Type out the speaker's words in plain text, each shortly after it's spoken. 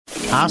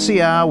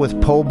RCR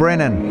with Paul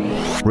Brennan,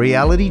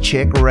 Reality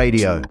Check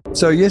Radio.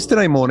 So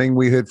yesterday morning,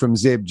 we heard from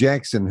Zeb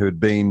Jackson, who had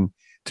been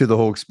to the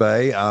Hawke's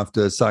Bay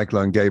after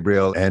Cyclone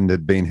Gabrielle and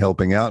had been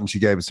helping out. And she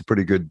gave us a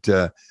pretty good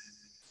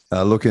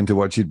look into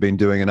what she'd been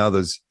doing and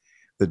others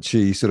that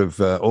she sort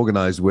of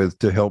organised with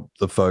to help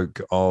the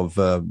folk of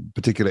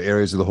particular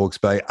areas of the Hawke's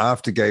Bay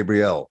after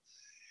Gabrielle.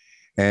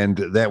 And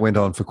that went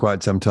on for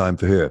quite some time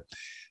for her.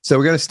 So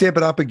we're going to step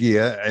it up a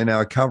gear in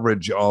our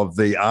coverage of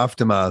the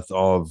aftermath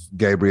of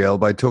Gabrielle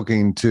by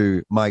talking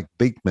to Maik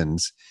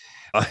Beekmans.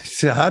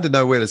 It's hard to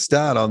know where to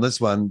start on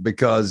this one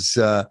because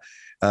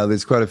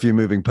there's quite a few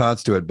moving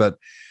parts to it. But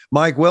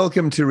Maik,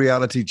 welcome to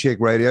Reality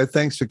Check Radio.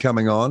 Thanks for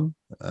coming on.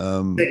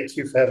 Thank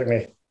you for having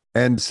me.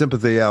 And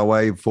sympathy our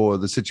way for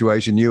the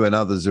situation you and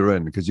others are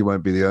in, because you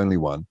won't be the only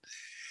one.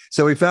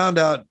 So we found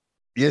out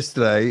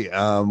yesterday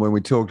when we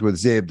talked with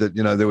Zeb that,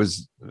 you know, there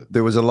was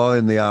a lot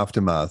in the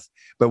aftermath.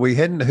 But we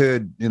hadn't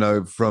heard, you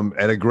know, from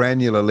at a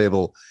granular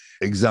level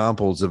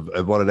examples of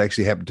what had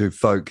actually happened to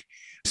folk,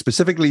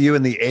 specifically you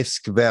in the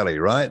Esk Valley,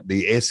 right?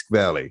 The Esk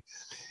Valley.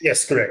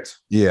 Yes, correct.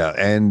 Yeah,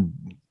 and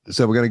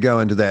so we're going to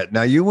go into that.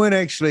 Now, you weren't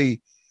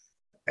actually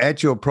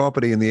at your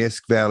property in the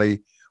Esk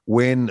Valley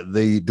when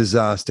the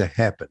disaster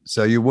happened.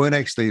 So you weren't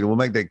actually, we'll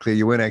make that clear,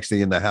 you weren't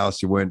actually in the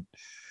house, you weren't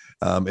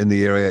in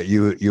the area,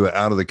 you were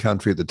out of the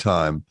country at the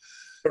time.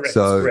 Correct,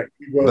 so, correct.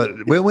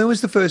 But when was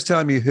the first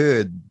time you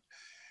heard?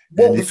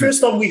 Well, the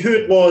first time we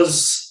heard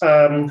was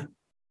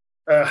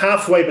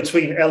halfway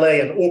between LA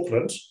and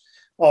Auckland.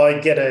 I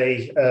get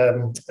a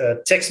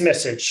text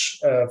message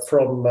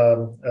from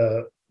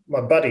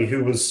my buddy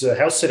who was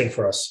house sitting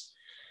for us.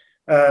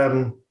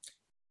 And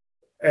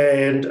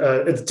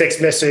the text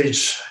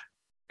message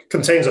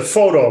contains a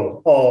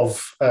photo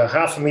of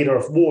half a meter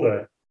of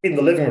water in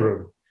the living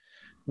room.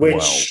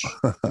 Which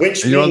you're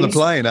means, on the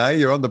plane, eh?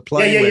 You're on the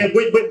plane. Yeah.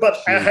 But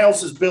our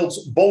house is built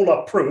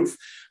boiler proof,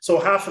 so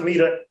half a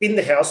meter in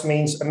the house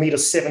means 1.70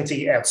 meters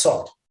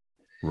outside.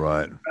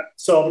 Right.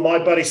 So my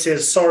buddy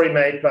says, "Sorry,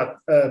 mate, but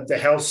the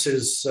house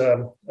is,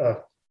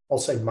 I'll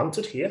say,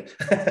 munted here."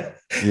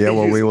 Yeah,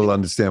 well, we will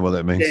understand what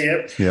that means.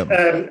 Yeah.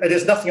 And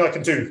there's nothing I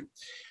can do.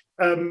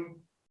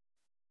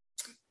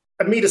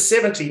 1.70 meters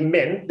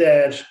meant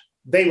that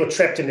they were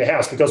trapped in the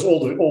house because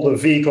all the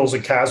vehicles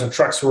and cars and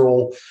trucks were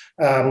all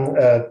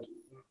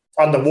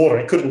underwater.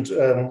 He couldn't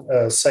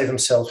save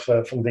himself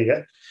from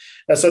there.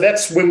 So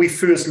that's when we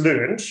first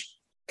learned.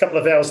 A couple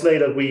of hours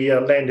later, we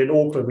land in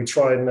Auckland. We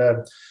try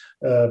and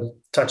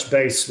touch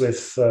base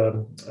with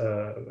him,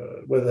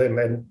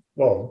 and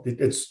well,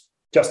 it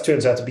just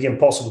turns out to be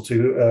impossible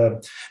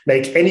to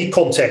make any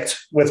contact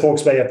with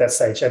Hawke's Bay at that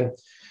stage. And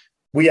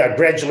we are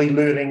gradually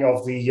learning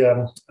of the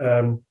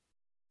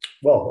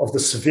of the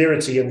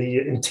severity and the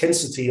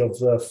intensity of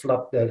the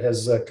flood that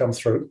has come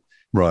through.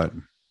 Right.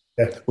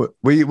 Yeah.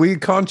 Were you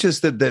conscious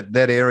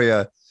that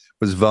area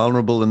was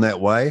vulnerable in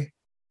that way?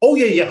 Oh,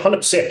 yeah,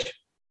 100%.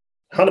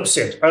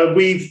 100%.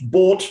 We've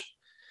bought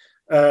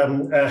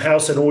a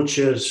house and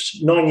orchard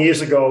 9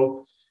 years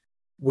ago.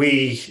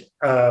 We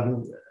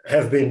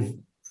have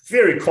been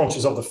very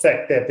conscious of the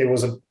fact that there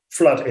was a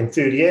flood in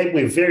 38.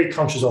 We're very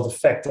conscious of the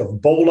fact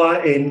of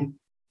Bola in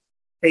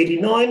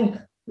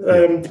 89.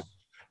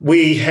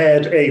 We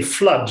had a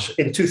flood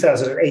in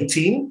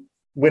 2018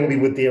 when we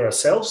were there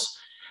ourselves.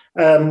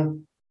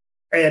 And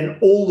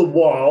all the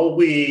while,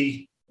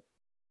 we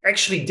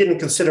actually didn't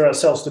consider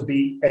ourselves to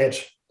be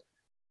at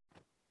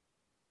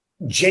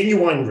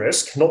genuine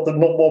risk, not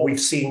what we've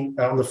seen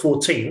on the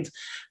 14th,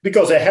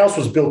 because our house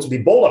was built to be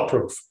boiler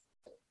proof.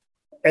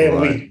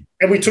 And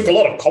we took a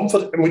lot of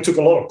comfort, and we took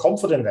a lot of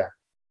comfort in that.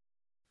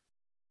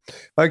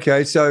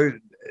 Okay, so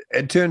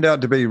it turned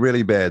out to be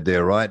really bad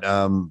there, right?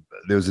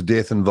 There was a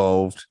death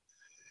involved,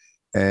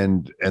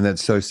 and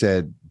that's so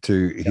sad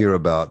to hear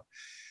about.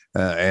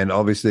 And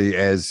obviously,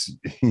 as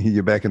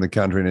you're back in the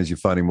country and as you're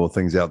finding more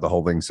things out, the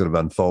whole thing's sort of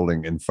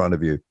unfolding in front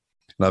of you.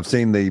 And I've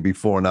seen the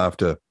before and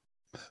after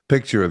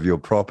picture of your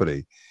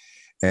property,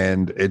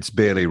 and it's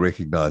barely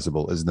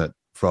recognizable, isn't it?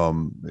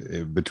 From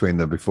between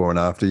the before and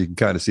after, you can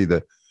kind of see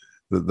the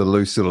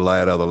loose sort of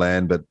layout of the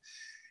land, but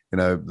you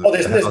know,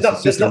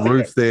 there's just a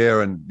roof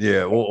there, and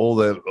all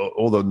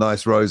the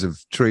nice rows of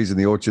trees in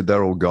the orchard,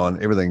 they're all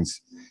gone. Everything's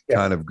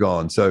kind of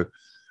gone. So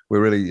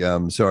we're really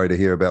sorry to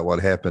hear about what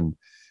happened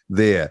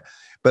there,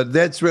 but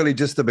that's really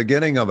just the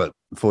beginning of it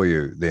for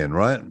you then,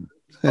 right?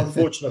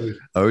 Unfortunately.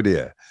 Oh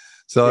dear.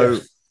 So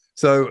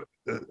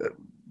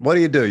what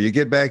do? You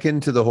get back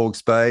into the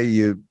Hawke's Bay,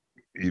 you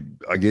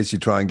I guess you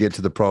try and get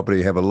to the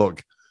property, have a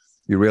look,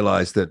 you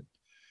realize that,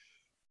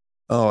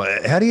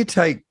 how do you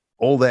take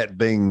all that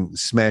being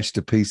smashed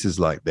to pieces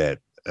like that,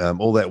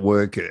 all that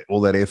work,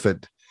 all that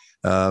effort,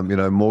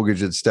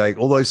 mortgage at stake,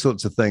 all those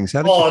sorts of things?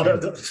 How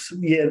did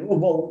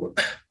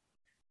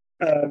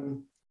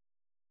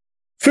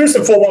first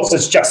and foremost,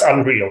 it's just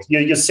unreal.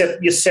 You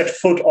set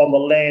foot on the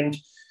land.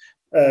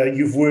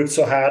 You've worked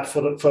so hard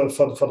for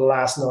the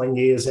last 9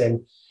 years,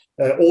 and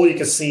all you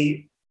can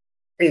see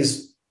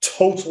is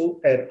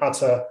total and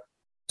utter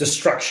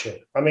destruction.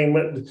 I mean,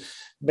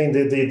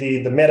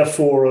 the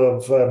metaphor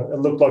of it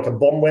looked like a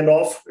bomb went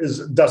off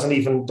doesn't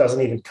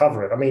even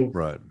cover it. I mean,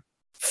 right.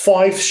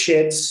 5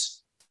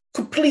 sheds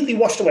completely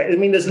washed away. I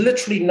mean, there's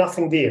literally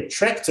nothing there.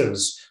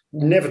 Tractors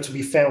never to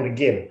be found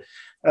again.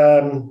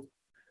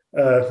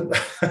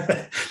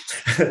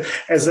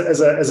 As a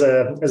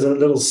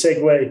little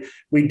segue,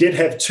 we did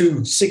have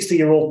 2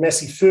 60-year-old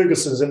Massey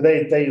Fergusons, and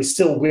they are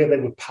still where they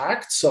were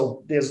parked.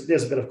 So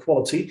there's a bit of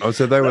quality. Oh,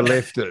 so they were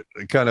left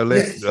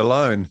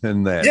alone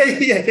in that.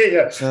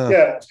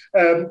 Yeah.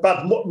 But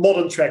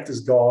modern tractors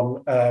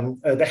gone.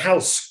 The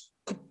house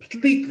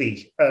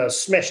completely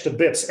smashed to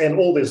bits, and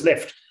all there's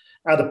left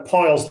are the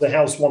piles the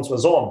house once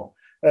was on.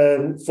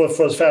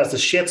 For as far as the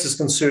sheds is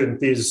concerned,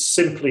 there's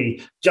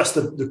simply just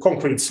the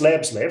concrete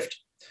slabs left.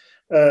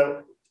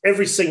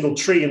 Every single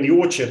tree in the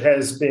orchard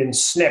has been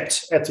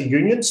snapped at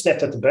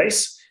the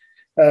base.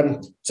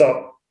 So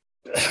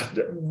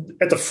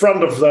at the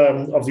front of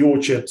the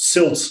orchard,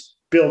 silt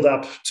build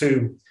up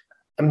to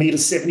 1.75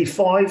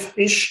 meters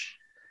ish.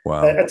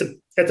 Wow.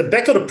 At the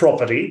back of the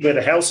property, where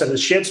the house and the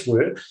sheds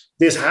were,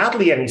 there's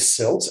hardly any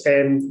silt,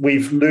 and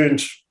we've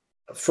learned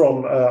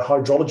from a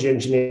hydrology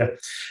engineer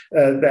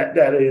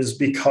that is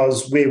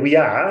because where we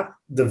are,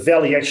 the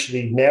valley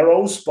actually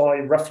narrows by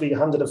roughly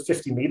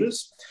 150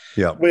 meters,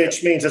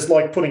 which means it's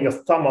like putting your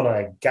thumb on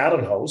a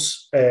garden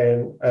hose,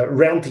 and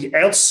around the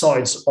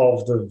outsides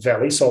of the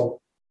valley, so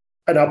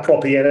in our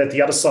property and at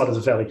the other side of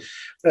the valley,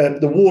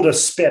 the water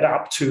sped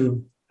up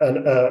to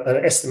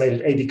an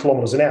estimated 80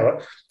 kilometers an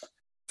hour.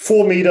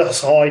 4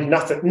 meters high,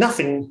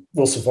 nothing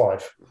will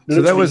survive.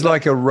 So that was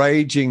like a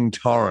raging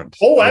torrent.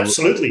 Oh,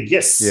 absolutely,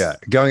 yes. Yeah,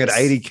 going at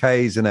 80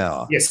 k's an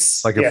hour.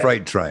 Yes. Like a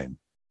freight train.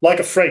 Like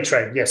a freight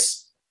train,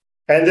 yes.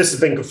 And this has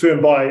been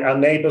confirmed by our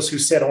neighbours who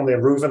sat on their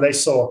roof, and they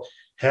saw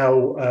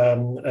how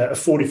a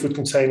 40-foot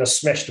container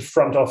smashed the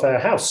front of our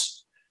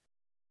house.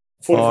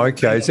 Oh,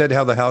 okay. Is that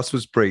how the house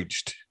was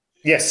breached?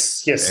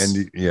 Yes.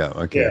 And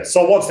okay. Yeah.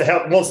 So once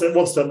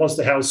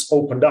the house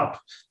opened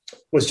up, it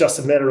was just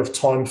a matter of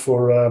time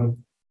for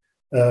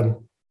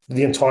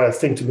the entire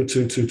thing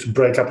to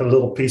break up in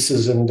little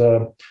pieces and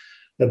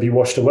be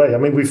washed away. I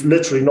mean, we've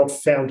literally not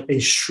found a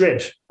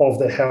shred of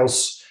the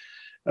house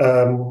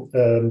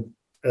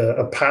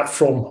apart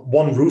from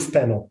one roof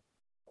panel.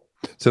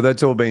 So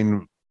that's all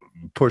been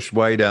pushed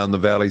way down the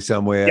valley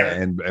somewhere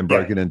and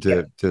broken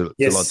into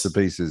lots of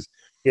pieces.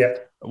 Yeah.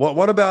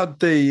 What about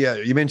the?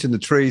 You mentioned the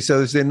tree. So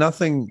is there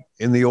nothing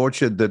in the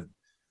orchard that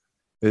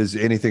is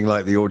anything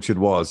like the orchard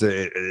was?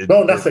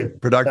 No, nothing.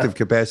 Productive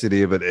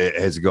capacity of it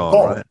has gone,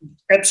 right?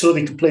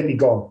 Absolutely, completely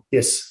gone.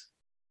 Yes.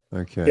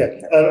 Okay.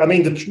 Yeah. I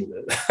mean,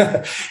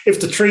 if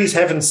the trees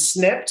haven't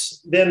snapped,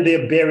 then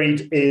they're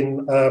buried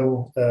in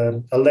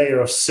a layer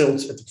of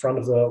silt at the front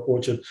of the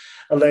orchard,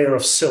 a layer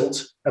of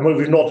silt. And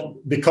we've not,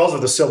 because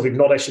of the silt, we've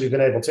not actually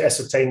been able to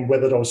ascertain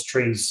whether those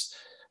trees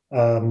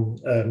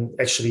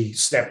actually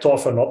snapped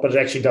off or not. But it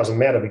actually doesn't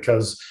matter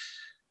because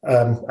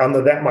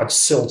under that much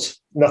silt,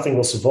 nothing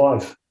will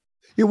survive.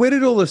 Yeah, where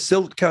did all the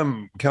silt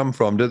come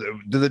from? Did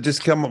it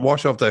just come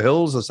wash off the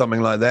hills or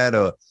something like that?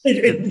 Or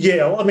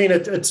I mean,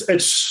 it's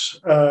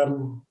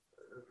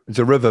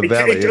a river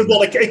valley.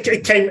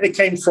 It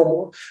came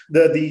from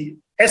the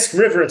Esk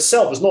River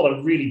itself is not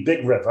a really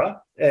big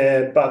river,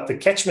 but the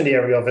catchment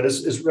area of it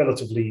is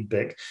relatively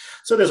big.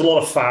 So there's a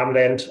lot of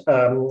farmland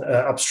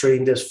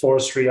upstream. There's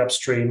forestry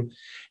upstream,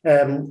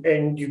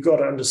 and you've got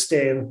to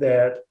understand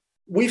that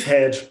we've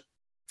had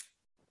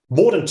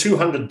more than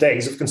 200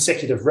 days of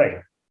consecutive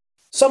rain.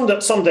 Some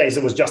days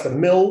it was just 1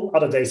 mil,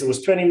 other days it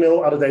was 20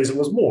 mil, other days it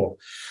was more.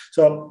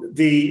 So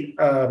the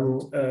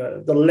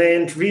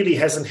land really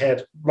hasn't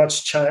had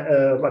much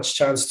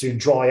chance to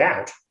dry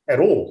out at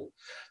all.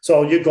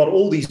 So you've got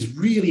all these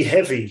really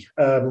heavy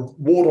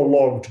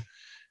waterlogged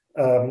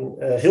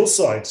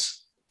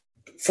hillsides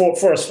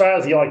for as far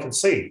as the eye can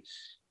see,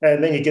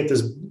 and then you get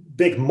this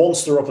big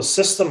monster of a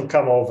system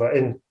come over,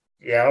 and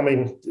I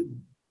mean,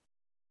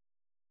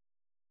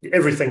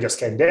 everything just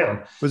came down.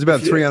 It was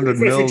about 300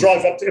 mils. If you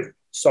drive up to,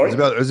 sorry? It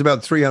was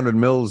about 300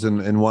 mils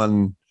in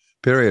one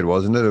period,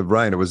 wasn't it, of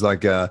rain? It was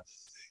like a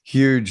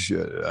huge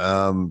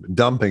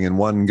dumping in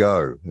one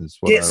go. Yes.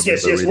 Well,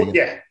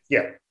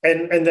 yeah.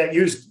 And that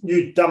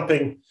huge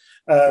dumping,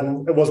 I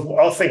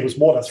think it was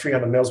more than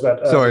 300 mils.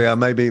 But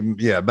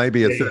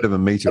maybe a third of a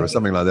meter or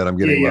something like that. I'm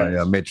getting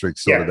my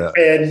metrics sorted out.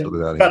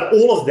 But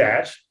all of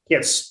that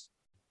gets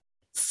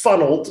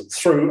funneled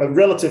through a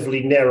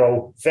relatively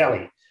narrow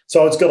valley.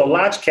 So it's got a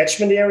large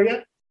catchment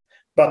area,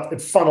 but it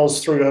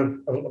funnels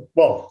through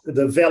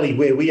the valley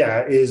where we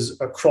are is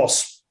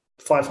across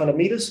 500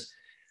 meters.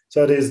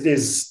 So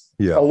there's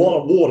a lot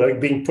of water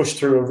being pushed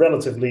through a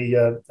relatively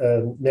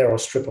narrow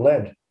strip of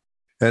land.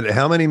 And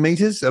how many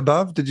meters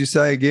above, did you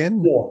say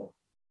again?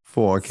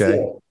 4, okay.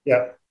 4,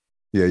 yeah.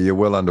 Yeah, you're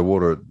well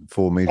underwater at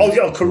 4 meters.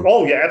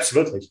 Oh, yeah,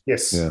 absolutely.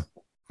 Yes.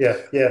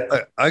 Yeah.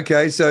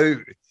 Okay, so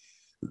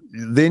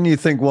then you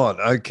think what?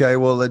 Okay,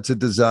 well, it's a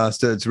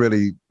disaster. It's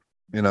really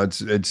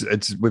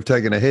it's we've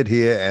taken a hit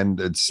here, and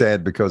it's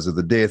sad because of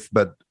the death,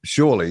 but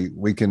surely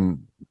we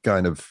can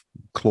kind of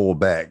claw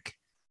back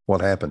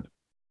what happened.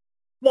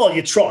 Well,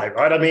 you try,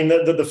 right? I mean,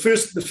 the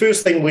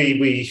first thing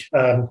we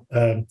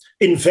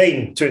in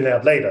vain turned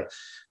out later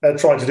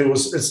tried to do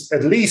was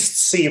at least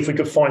see if we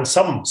could find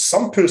some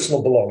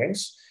personal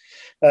belongings.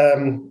 I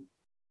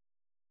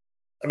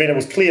mean, it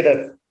was clear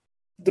that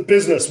the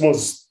business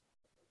was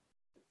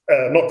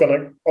not going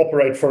to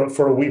operate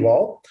for a wee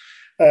while.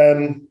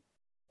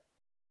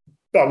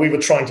 But we were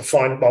trying to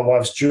find my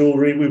wife's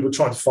jewelry. We were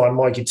trying to find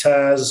my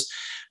guitars.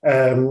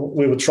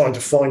 We were trying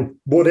to find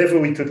whatever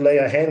we could lay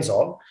our hands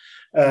on.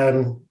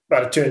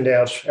 But it turned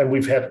out, and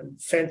we've had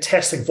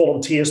fantastic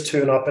volunteers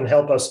turn up and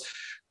help us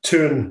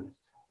turn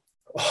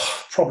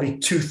probably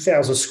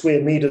 2,000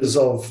 square meters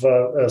of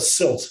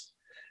silt,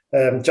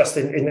 just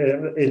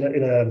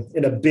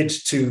in a bid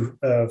to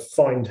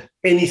find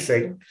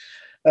anything.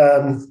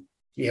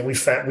 We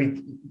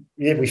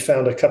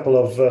found a couple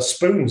of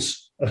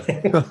spoons.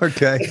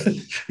 Okay.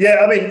 Yeah,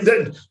 I mean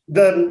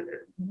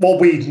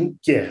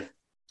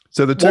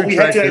So the two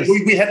tractors.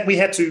 We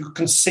had to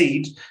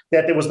concede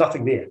that there was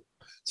nothing there.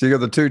 So you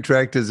got the two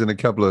tractors and a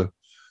couple of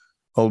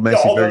old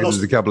massive burgers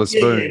and a couple of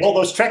spoons. Yeah, all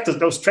those tractors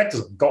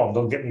are gone.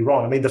 Don't get me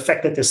wrong. I mean, the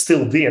fact that they're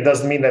still there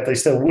doesn't mean that they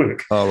still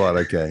work. Oh right,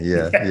 okay,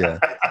 yeah.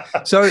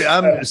 So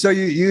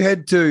you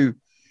had to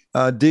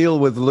deal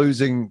with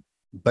losing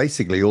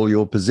basically all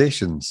your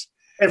possessions.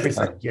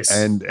 Everything, yes.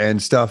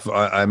 And stuff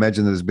I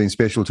imagine that has been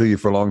special to you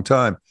for a long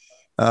time.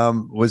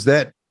 Was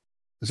that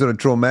sort of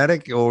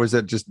traumatic, or is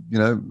that just,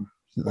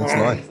 that's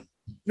life?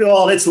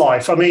 Well, it's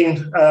life. I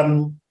mean,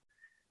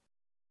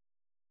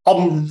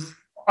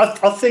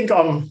 I think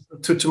I'm,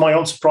 to my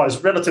own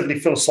surprise, relatively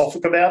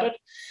philosophical about it.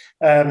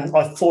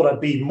 I thought I'd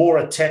be more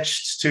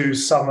attached to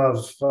some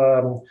of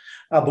our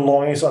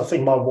belongings. I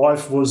think my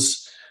wife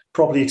was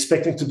probably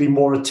expecting to be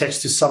more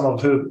attached to some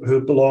of her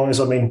belongings.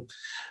 I mean,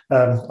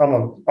 I'm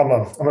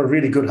a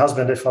really good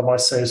husband, if I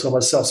might say so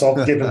myself. So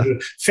I've given her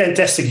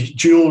fantastic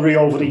jewelry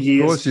over the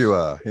years. Of course you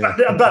are. Yeah.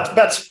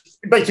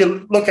 But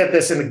you look at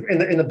this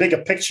in a bigger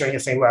picture and you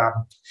think,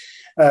 wow,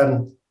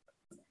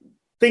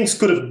 things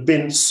could have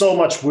been so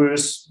much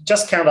worse.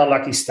 Just count our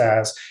lucky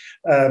stars.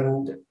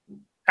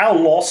 Our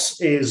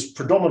loss is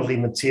predominantly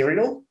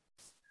material.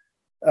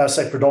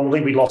 Say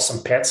predominantly, we lost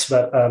some pets,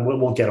 but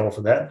we'll get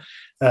over that.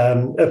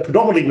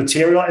 Predominantly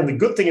material, and the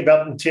good thing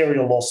about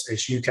material loss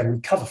is you can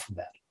recover from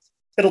that.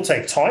 It'll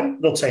take time,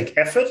 it'll take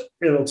effort,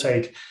 it'll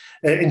take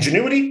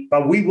ingenuity,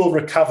 but we will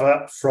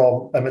recover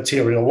from a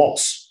material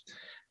loss.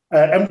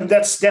 And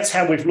that's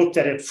how we've looked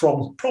at it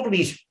from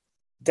probably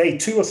day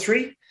 2 or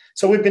 3.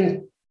 So we've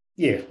been,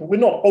 we're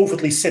not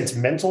overly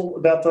sentimental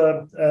about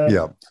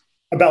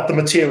the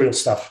material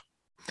stuff.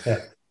 Yeah.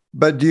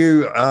 But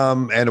you,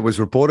 and it was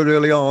reported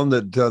early on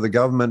that the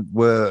government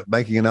were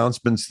making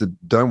announcements that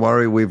don't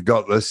worry, we've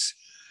got this.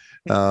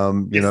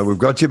 We've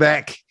got you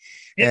back,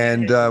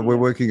 and we're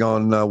working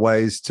on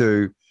ways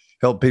to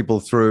help people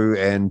through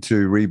and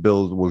to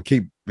rebuild. We'll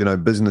keep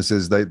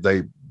businesses.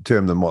 They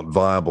term them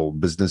viable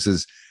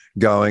businesses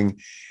going,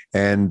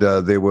 and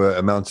there were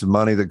amounts of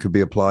money that could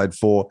be applied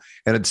for.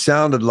 And it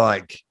sounded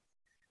like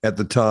at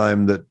the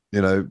time that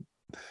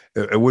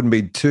it wouldn't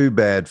be too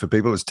bad for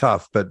people. It's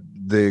tough, but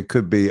there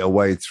could be a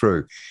way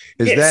through.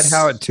 Is that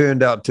how it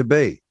turned out to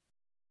be?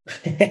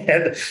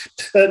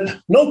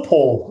 No,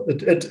 Paul.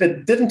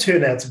 It didn't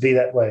turn out to be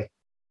that way.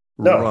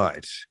 No.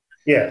 Right.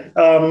 Yeah.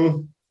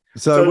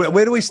 So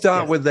where do we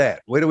start with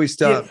that? Where do we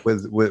start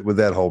with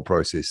that whole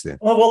process then?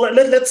 Well,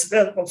 let's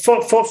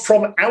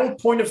from our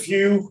point of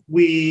view,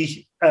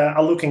 we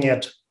are looking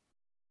at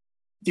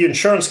the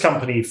insurance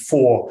company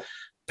for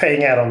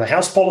paying out on the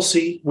house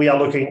policy. We are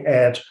looking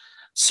at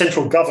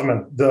central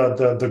government,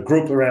 the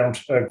group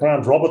around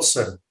Grant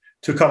Robertson,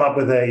 to come up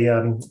with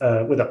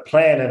a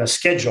plan and a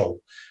schedule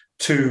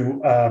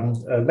to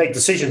make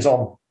decisions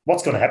on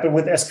what's going to happen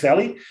with Esk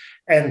Valley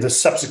and the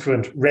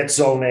subsequent red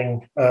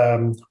zoning,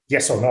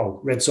 yes or no,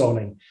 red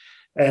zoning,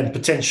 and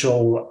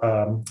potential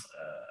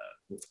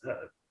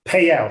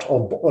payout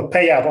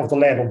of the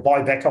land or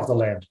buyback of the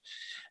land.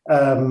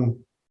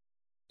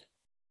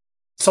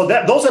 So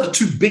those are the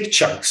two big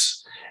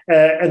chunks,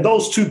 and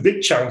those two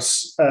big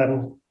chunks.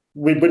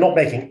 We're not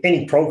making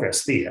any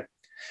progress there.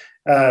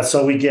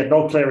 So we get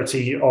no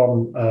clarity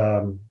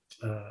on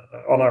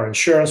our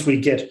insurance.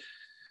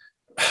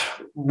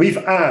 We've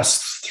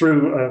asked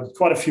through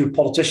quite a few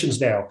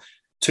politicians now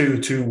to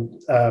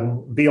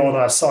be on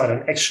our side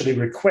and actually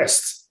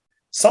request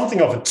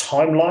something of a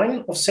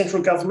timeline of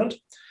central government.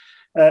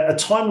 A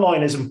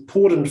timeline is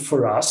important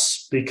for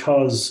us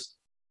because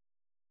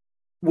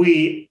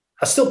we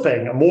are still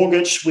paying a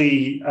mortgage.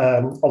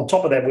 On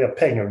top of that, we are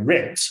paying a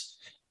rent.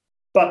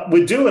 But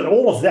we're doing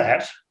all of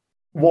that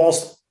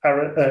whilst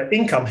our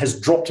income has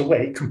dropped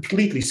away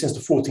completely since the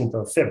 14th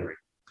of February.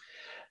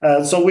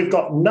 So we've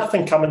got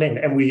nothing coming in,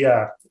 and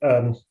we're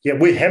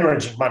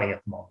hemorrhaging money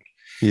at the moment.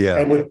 Yeah,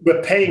 and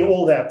we're paying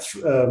all that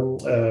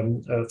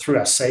through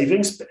our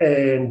savings,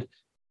 and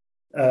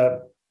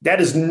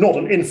that is not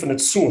an infinite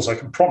source, I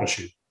can promise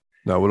you.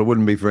 No, well, it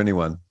wouldn't be for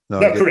anyone. No,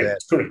 I No, get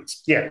correct, that. correct.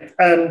 Yeah.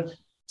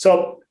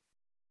 So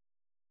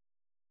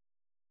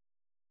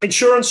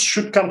insurance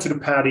should come to the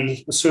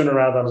party sooner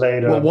rather than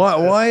later.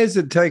 Well, why is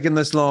it taking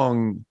this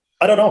long?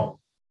 I don't know.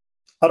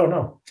 I don't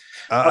know.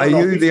 Are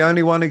you the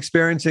only one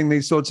experiencing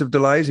these sorts of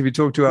delays? Have you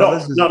talked to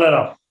others?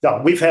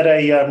 No. We've had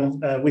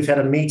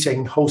a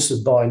meeting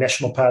hosted by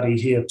National Party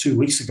here 2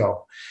 weeks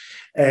ago,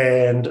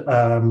 and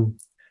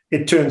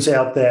it turns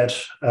out that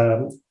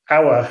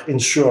our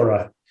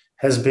insurer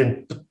has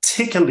been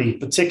particularly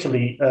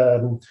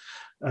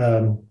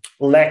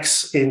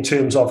lax in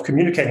terms of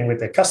communicating with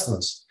their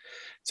customers.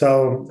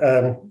 So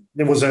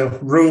there was a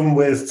room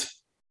with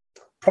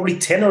probably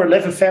 10 or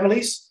 11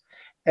 families,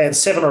 and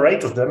 7 or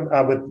 8 of them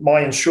are with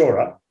my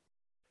insurer,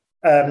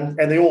 and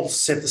they all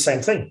said the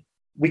same thing.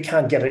 We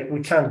can't get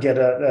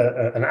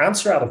an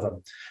answer out of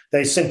them.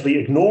 They simply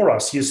ignore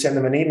us. You send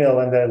them an email,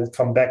 and they'll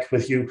come back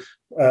with you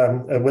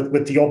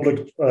with the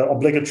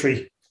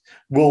obligatory.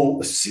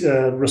 Will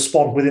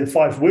respond within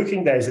 5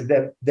 working days. And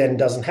that then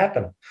doesn't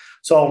happen.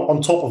 So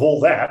on top of all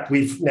that,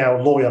 we've now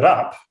lawyered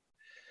up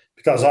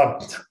because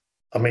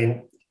I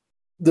mean,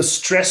 the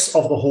stress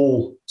of the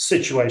whole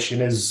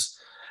situation is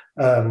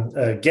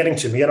getting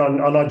to me,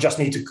 and I just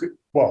need to,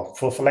 well,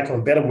 for lack of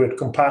a better word,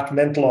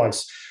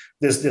 compartmentalize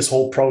this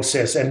whole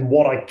process, and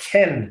what I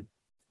can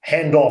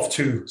hand off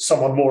to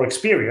someone more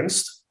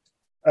experienced,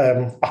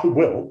 I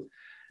will.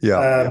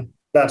 Yeah.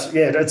 But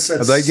yeah, it's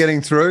are they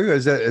getting through?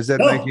 Is that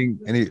no. making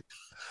any?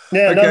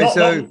 Yeah,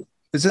 okay,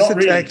 is this a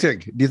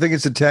tactic? Do you think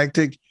it's a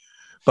tactic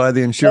by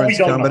the insurance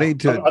company?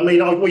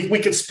 We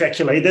could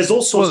speculate. There's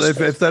all sorts.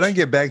 Well, if they don't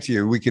get back to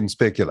you, we can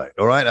speculate.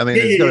 All right. I mean,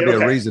 there's got to be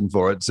a reason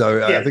for it.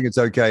 So I think it's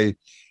okay.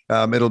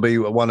 It'll be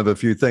one of a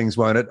few things,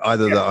 won't it?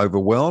 Either they're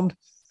overwhelmed,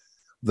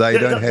 they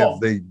don't have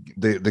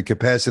the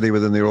capacity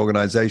within their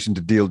organization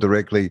to deal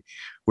directly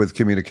with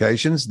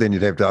communications. Then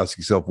you'd have to ask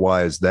yourself,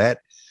 why is that?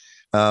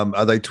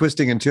 Are they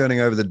twisting and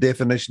turning over the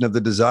definition of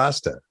the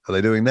disaster? Are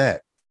they doing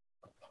that?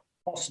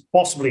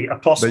 Possibly.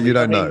 But you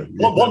don't know.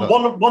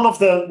 One of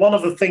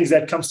the things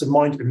that comes to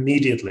mind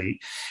immediately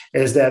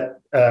is that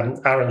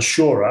our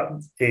insurer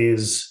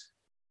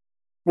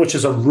which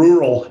is a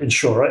rural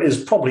insurer,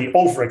 is probably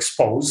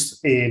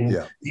overexposed in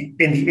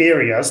the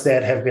areas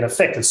that have been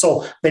affected.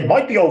 So they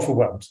might be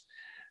overwhelmed,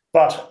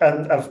 but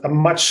a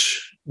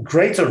much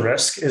greater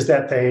risk is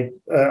that they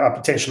are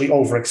potentially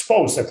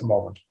overexposed at the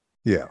moment.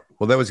 Yeah.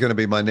 Well, that was going to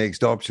be my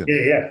next option.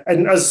 Yeah.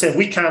 And as I said,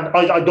 we can't.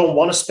 I don't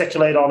want to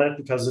speculate on it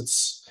because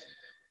it's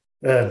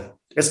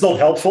not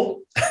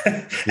helpful.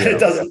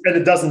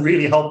 It doesn't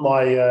really help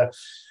my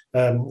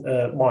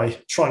my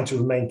trying to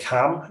remain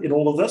calm in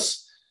all of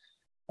this.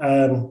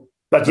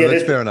 But yeah,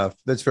 that's fair enough.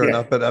 That's fair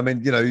enough. But I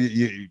mean,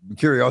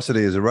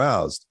 curiosity is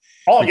aroused.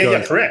 Oh,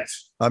 yeah, correct.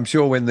 I'm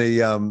sure when the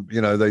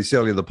they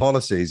sell you the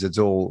policies, it's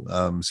all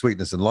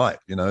sweetness and light.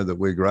 That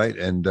we're great,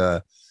 and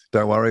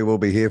don't worry, we'll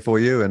be here for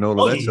you, and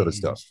all of that sort of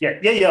stuff.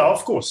 Yeah.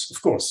 Of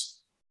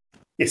course.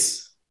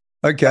 Yes.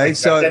 Okay,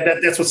 so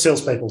that's what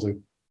salespeople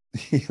do.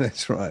 Yeah,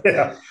 that's right.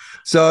 Yeah.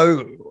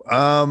 So,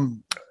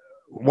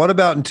 what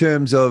about in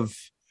terms of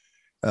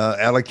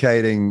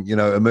allocating,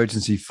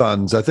 emergency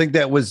funds? I think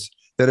that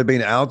had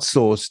been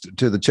outsourced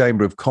to the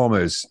Chamber of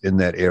Commerce in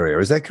that area.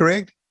 Is that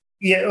correct?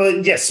 Yeah.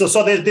 Yes. So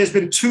there's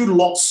been 2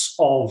 lots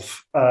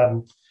of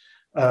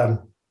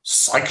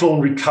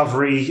cyclone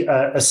recovery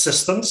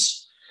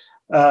assistance.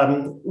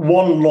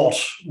 One lot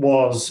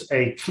was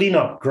a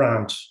cleanup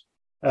grant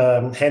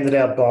handed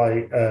out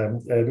by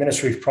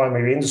Ministry of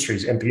Primary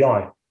Industries,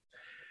 MPI.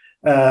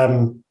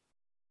 And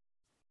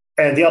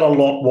the other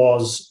lot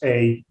was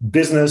a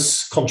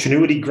business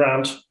continuity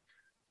grant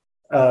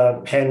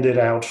handed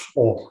out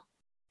or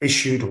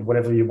issued, or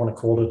whatever you want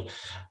to call it,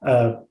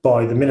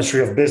 by the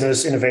Ministry of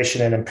Business,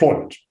 Innovation and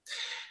Employment.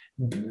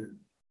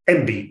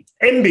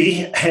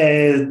 MB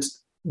had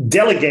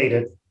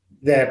delegated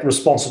that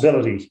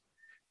responsibility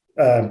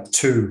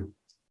to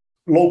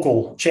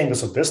local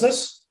chambers of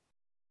business.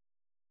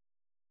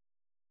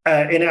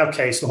 In our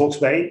case, the Hawke's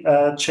Bay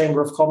Chamber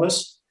of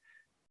Commerce.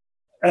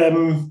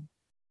 And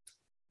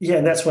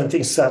that's when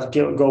things start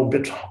to go a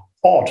bit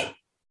odd.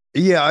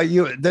 Yeah,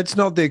 that's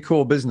not their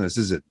core business,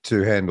 is it,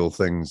 to handle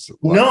things?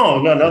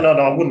 No.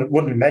 I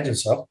wouldn't imagine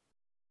so.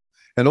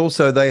 And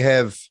also, they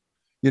have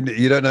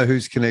you don't know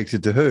who's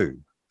connected to who.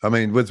 I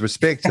mean, with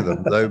respect to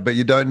them, though, but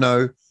you don't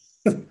know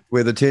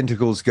where the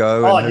tentacles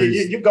go. Oh, and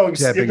you're going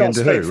straight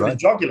into for who, the right?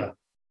 jugular.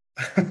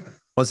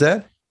 What's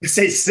that? I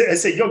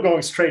say you're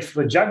going straight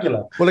for the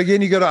jugular. Well,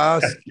 again, you got to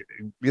ask,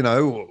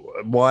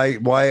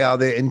 why are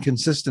there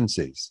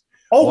inconsistencies?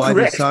 Oh, why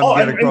correct. does some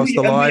get across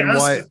the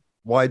line?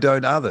 Why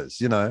don't others?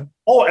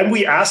 Oh, and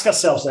we ask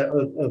ourselves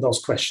those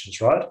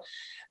questions, right?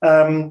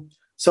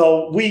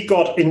 So we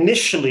got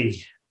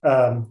initially,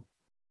 and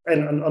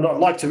I'd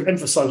like to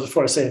emphasize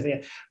before I say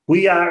anything,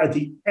 we are at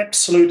the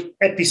absolute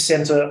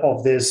epicenter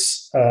of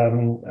this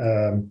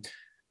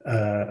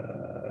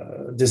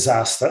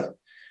disaster.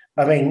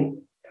 I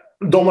mean,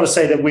 don't want to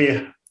say that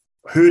we're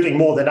hurting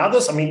more than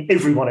others. I mean,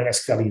 everyone in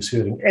Esk Valley is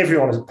hurting.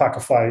 Everyone in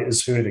Pakafai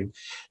is hurting.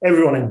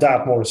 Everyone in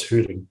Dartmoor is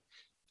hurting.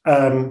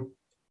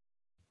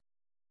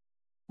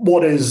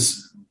 What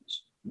is,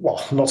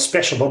 well, not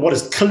special, but what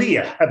is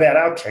clear about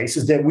our case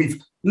is that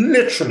we've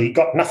literally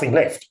got nothing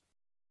left.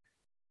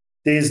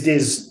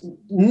 There's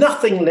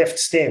nothing left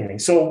standing.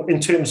 So in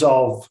terms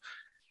of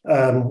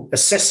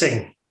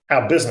assessing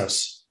our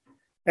business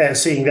and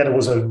seeing that it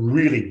was a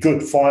really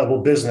good,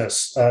 viable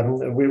business,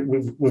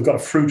 we've got a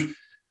fruit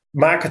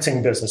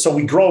marketing business. So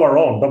we grow our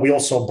own, but we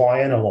also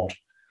buy in a lot.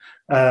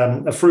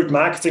 A fruit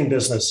marketing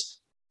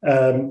business,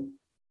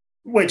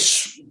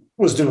 which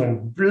was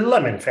doing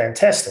blimmin'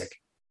 fantastic.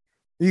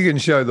 You can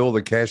show all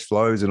the cash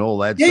flows and all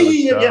that.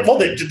 Yeah. Well,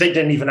 they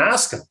didn't even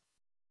ask him.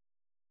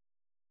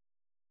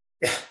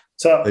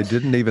 So they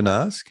didn't even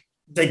ask?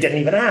 They didn't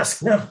even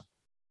ask, no.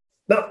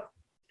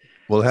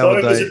 Well,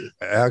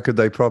 how could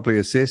they properly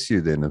assess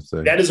you then?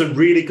 That is a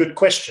really good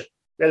question.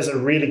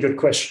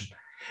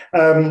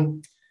 I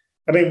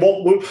mean,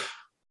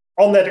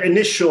 on that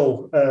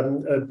initial,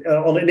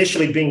 on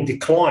initially being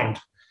declined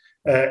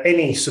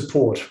any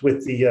support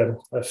with the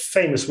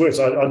famous words,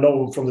 I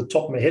know them from the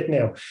top of my head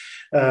now,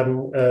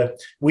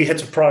 we had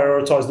to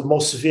prioritize the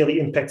most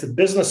severely impacted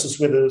businesses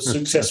with a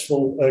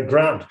successful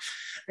grant.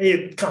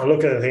 You can't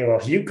look at it and think,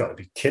 well, you've got to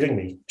be kidding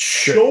me.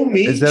 Show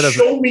me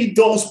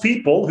those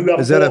people who have.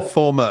 Is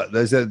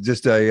that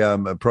just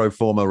a pro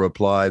forma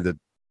reply that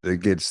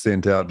gets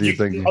sent out, do you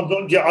think?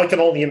 Yeah, I can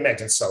only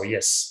imagine so,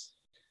 yes.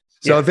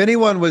 So if they're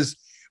going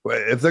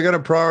to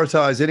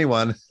prioritize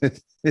anyone,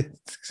 it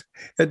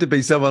had to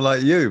be someone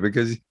like you,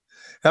 because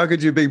how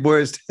could you be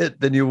worse hit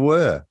than you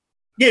were?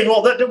 Yeah,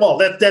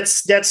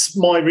 that's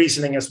my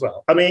reasoning as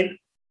well. I mean,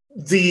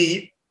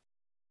 the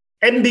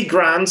MB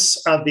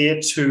grants are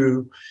there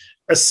to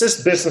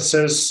assist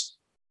businesses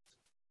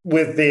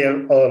with their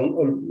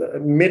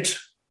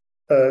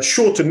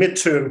short to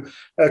mid-term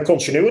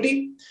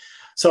continuity.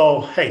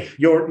 So, hey,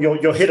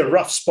 you're hit a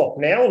rough spot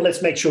now.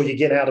 Let's make sure you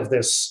get out of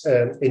this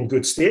in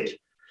good stead.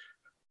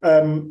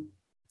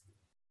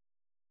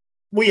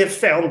 We have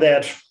found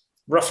that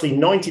roughly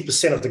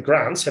 90% of the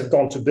grants have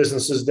gone to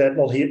businesses that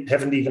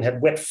haven't even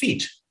had wet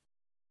feet.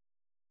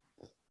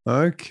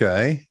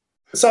 Okay.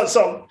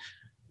 So,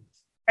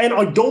 and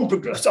I don't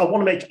begrudge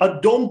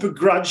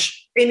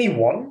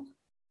anyone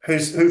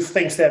who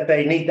thinks that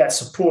they need that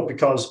support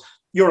because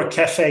you're a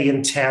cafe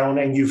in town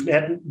and you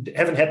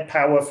haven't had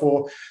power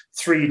for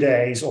 3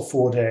 days or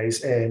 4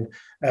 days, and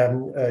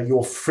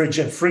your fridge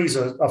and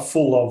freezer are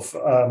full of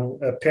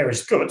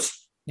perished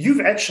goods. You've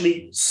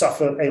actually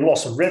suffered a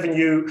loss of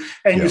revenue,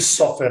 and you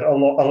suffered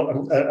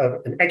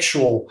an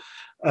actual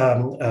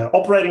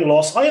operating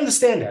loss. I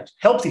understand that.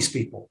 Help these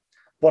people.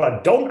 What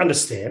I don't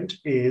understand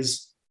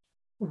is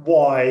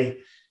why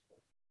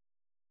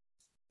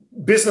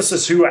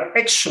businesses who are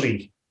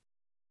actually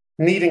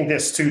needing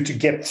this to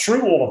get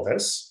through all of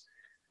this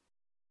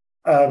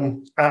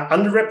are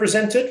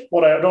underrepresented.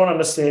 What I don't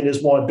understand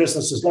is why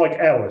businesses like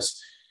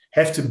ours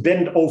have to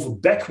bend over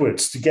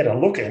backwards to get a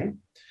look in,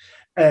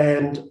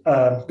 and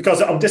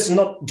because this is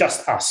not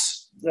just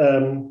us,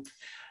 and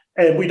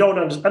I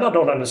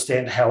don't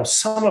understand how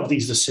some of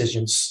these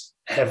decisions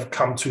have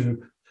come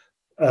to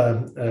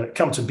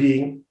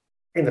being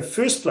in the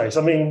first place.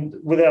 I mean,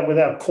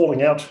 without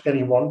calling out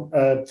anyone,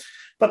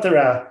 but there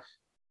are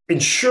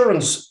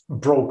insurance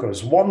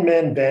brokers,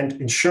 one-man band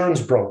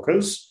insurance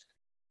brokers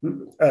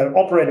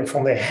operating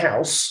from their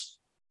house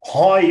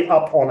high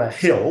up on a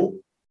hill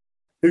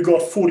who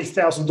got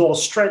 $40,000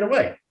 straight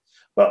away.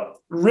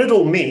 Well,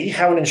 riddle me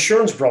how an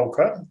insurance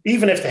broker,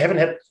 even if they haven't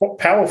had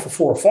power for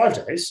 4 or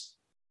 5 days,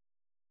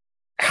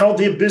 how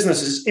their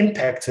business is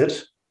impacted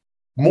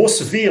more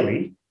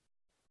severely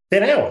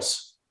than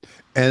ours.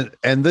 And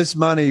this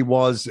money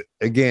was,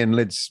 again,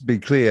 let's be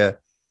clear,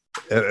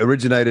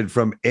 originated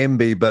from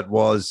MB, but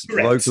was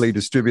locally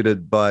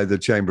distributed by the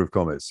Chamber of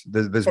Commerce.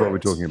 This is what we're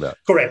talking about.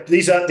 Correct.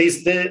 This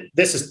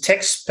is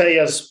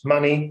taxpayers'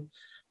 money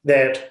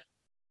that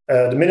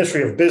the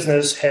Ministry of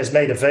Business has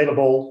made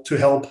available to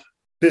help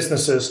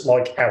businesses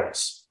like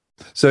ours.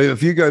 So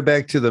if you go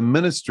back to the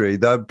ministry,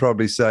 they'd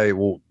probably say,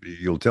 well,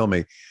 you'll tell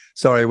me,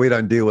 sorry, we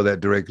don't deal with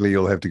that directly.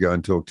 You'll have to go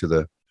and talk to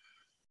the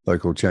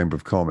local Chamber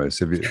of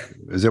Commerce.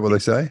 Is that what they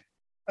say?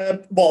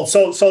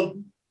 So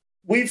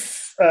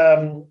we've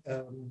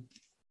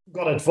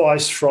got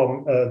advice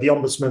from the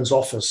Ombudsman's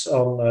office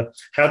on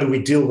how do we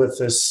deal with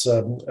this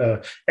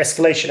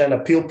escalation and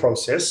appeal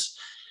process.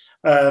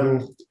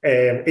 And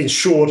in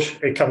short,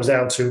 it comes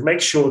down to make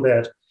sure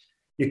that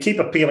you keep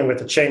appealing with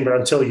the Chamber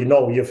until you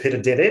know you've hit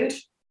a dead end.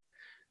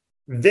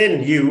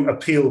 Then you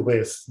appeal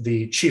with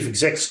the Chief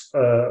Executive's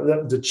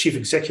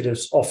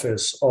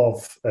office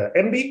of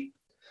MB.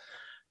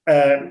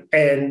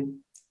 And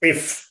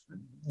if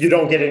you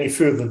don't get any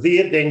further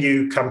there, then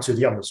you come to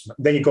the Ombudsman.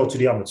 Then you go to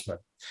the Ombudsman.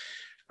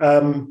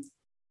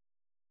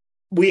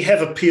 We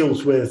have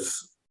appealed with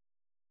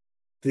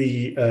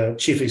the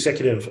Chief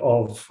Executive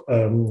of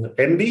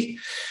MB,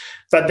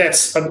 but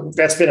that's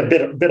been a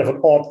bit of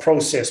an odd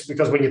process,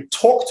 because when you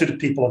talk to the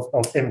people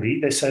of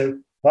MB, they say,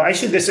 well,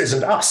 actually, this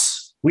isn't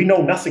us. We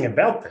know nothing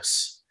about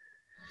this.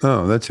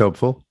 Oh, that's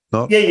helpful.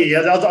 Not?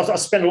 Yeah. I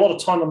spent a lot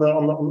of time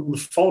on the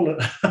phone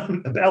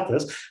about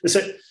this. They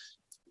said,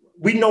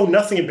 we know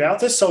nothing about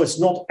this, so it's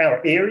not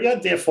our area,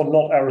 therefore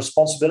not our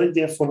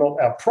responsibility, therefore not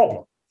our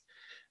problem.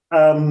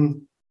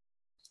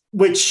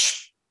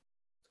 Which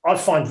I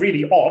find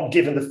really odd,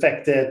 given the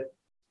fact that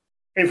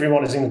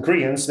everyone is in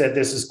agreement that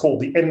this is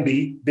called the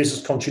MB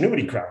Business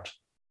Continuity Ground.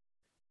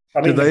 I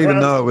mean, Did they even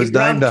know it was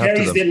named after them?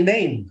 Carries their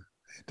name.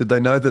 Did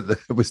they know that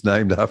it was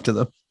named after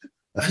them?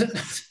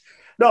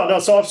 No.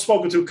 So I've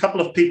spoken to a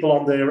couple of people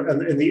on there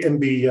in the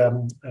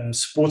MB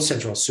Sports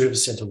Center or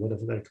Service Center,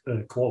 whatever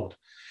they call it.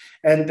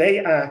 And they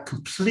are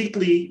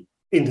completely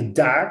in the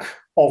dark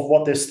of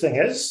what this thing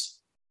is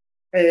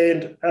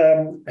and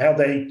how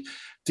they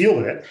deal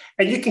with it.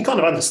 And you can kind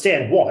of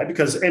understand why,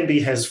 because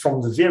MB has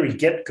from the very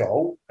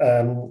get-go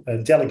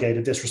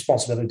delegated this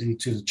responsibility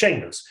to the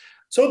chambers.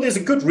 So there's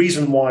a good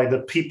reason why the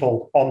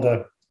people on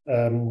the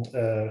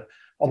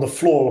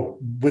floor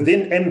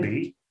within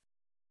MB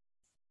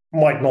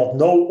might not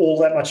know all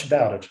that much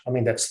about it. I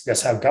mean,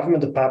 that's how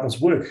government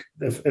departments work.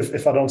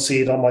 If I don't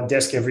see it on my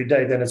desk every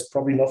day, then it's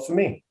probably not for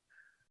me.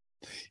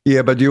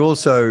 Yeah, but you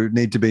also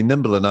need to be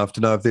nimble enough to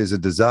know if there's a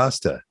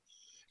disaster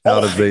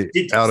out of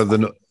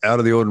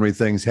the ordinary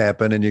things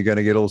happen, and you're going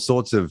to get all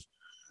sorts of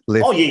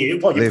left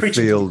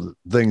field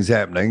things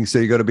happening. So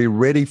you got to be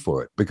ready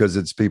for it because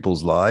it's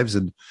people's lives,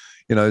 and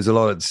there's a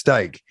lot at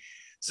stake.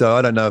 So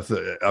I don't know if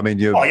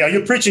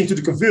you're preaching to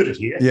the converted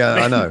here. Yeah,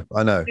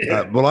 I know.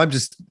 Yeah. Well, I'm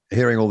just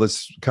hearing all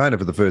this kind of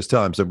for the first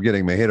time, so I'm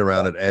getting my head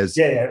around it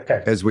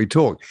as we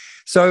talk.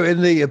 So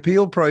in the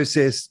appeal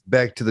process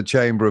back to the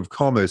Chamber of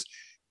Commerce,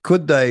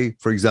 could they,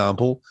 for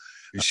example,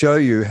 show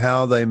you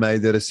how they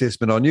made that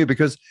assessment on you?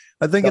 Because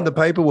I think in the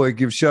paperwork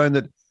you've shown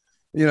that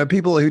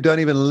people who don't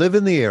even live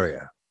in the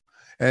area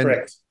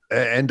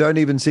and don't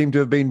even seem to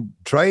have been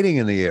trading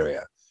in the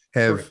area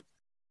have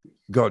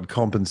got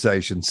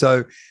compensation.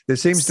 So there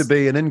seems to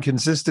be an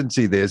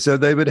inconsistency there. So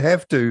they would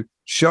have to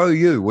show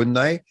you, wouldn't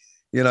they?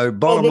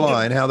 Bottom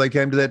line, how they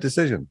came to that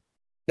decision.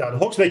 No, the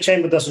Hawke's Bay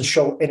Chamber doesn't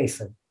show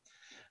anything.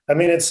 I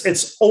mean,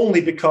 it's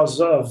only because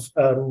of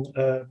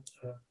a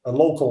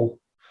local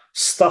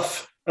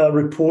staff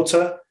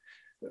reporter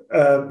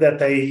that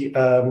they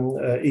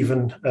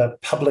even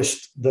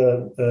published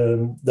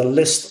the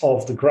list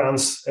of the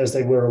grants as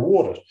they were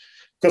awarded.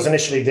 Because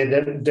initially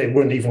they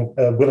weren't even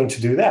willing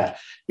to do that,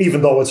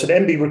 even though it's an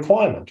MB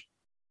requirement.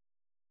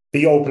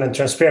 Be open and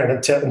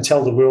transparent and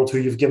tell the world who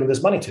you've given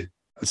this money to.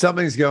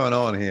 Something's going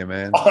on here,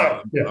 man.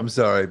 I'm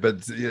sorry,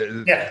 but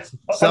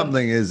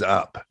something is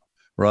up,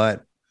 right?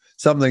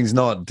 Something's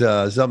not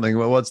something.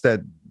 Well, what's that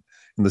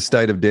in the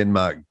state of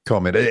Denmark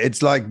comment?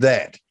 It's like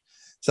that.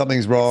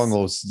 Something's wrong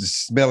or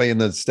smelly in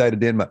the state of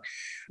Denmark.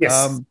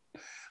 Yes.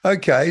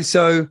 Okay.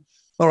 So,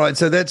 all right.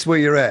 So that's where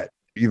you're at.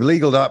 You've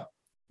legaled up.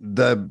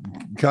 The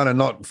kind of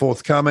not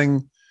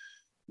forthcoming.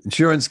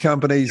 Insurance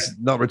companies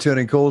not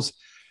returning calls.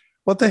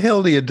 What the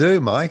hell do you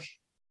do, Mike,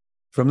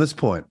 from this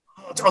point?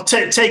 I'll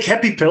take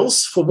happy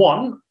pills for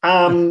one.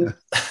 No,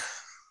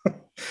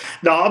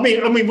 I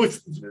mean,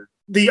 with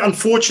the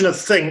unfortunate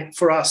thing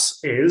for us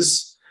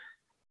is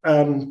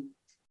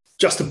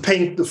just to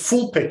paint the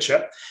full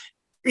picture.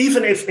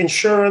 Even if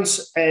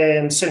insurance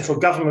and central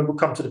government would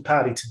come to the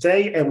party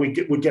today and we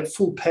would get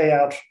full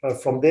payout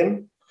from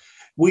them,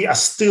 we are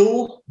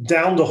still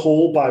down the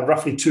hole by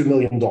roughly $2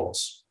 million.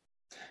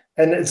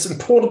 And it's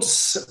important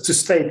to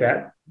state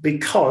that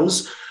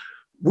because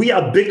we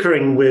are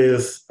bickering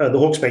with the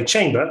Hawke's Bay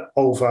Chamber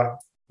over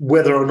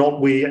whether or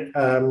not we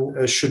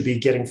should be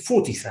getting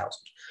 40,000.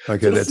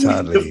 Okay, so that's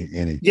hardly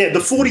any. Yeah, the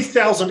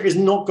 40,000 is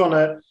not going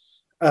to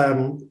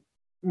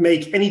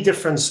make any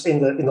difference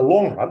in the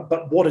long run.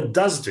 But what it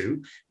does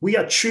do, we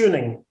are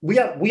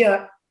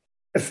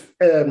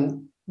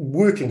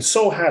working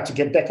so hard to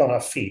get back on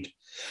our feet.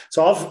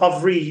 So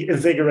I've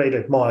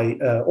reinvigorated my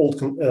old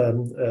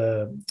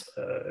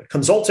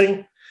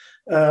consulting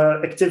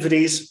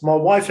activities. My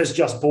wife has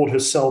just bought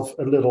herself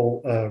a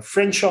little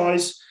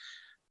franchise.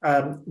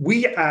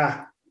 We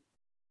are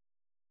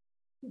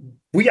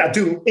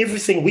doing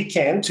everything we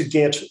can to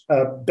get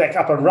back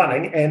up and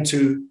running and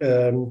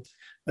to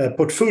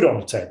put food on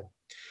the table.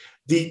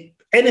 The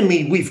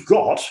enemy we've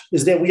got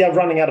is that we are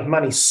running out of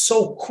money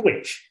so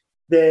quick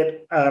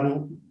that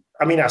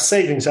our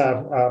savings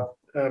are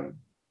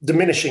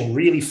diminishing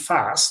really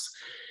fast.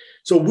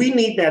 So we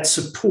need that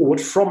support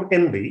from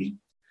MB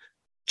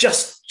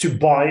just to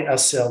buy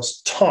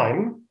ourselves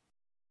time.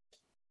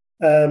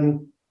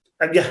 Well,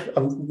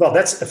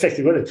 that's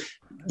effectively what it is.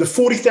 The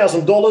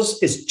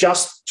 $40,000 is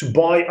just to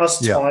buy us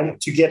time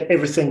to get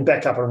everything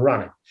back up and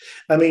running.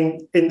 I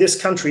mean, in this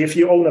country, if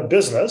you own a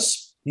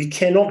business, you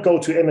cannot go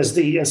to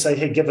MSD and say,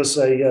 "Hey, give us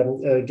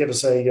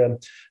a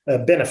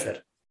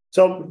benefit."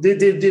 So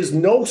there's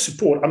no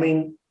support. I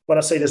mean, when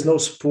I say there's no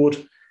support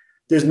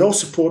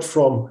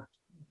from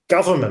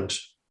government,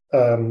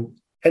 and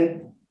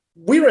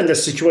we're in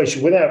this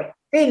situation without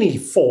any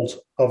fault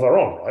of our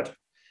own, right?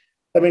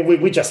 I mean,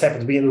 we just happen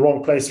to be in the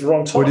wrong place at the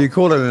wrong time. What do you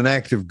call it? An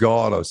act of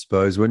God, I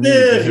suppose. When you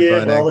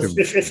Yeah. Well, active,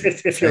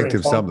 if you're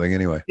inclined, something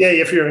anyway. Yeah,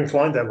 if you're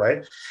inclined that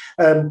way.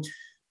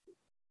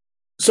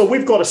 So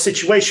we've got a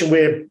situation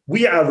where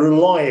we are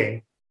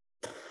relying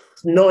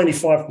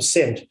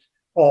 95%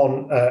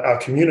 on our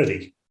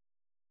community.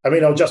 I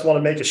mean, I just want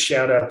to make a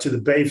shout out to the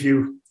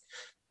Bayview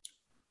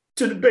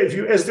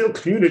Esdale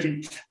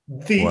community,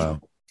 the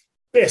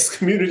best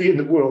community in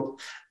the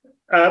world.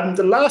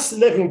 The last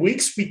 11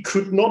 weeks, we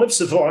could not have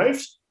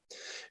survived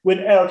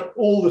without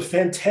all the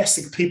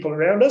fantastic people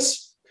around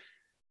us.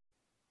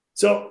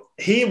 So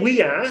here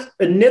we are,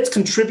 a net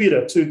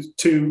contributor to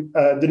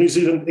the New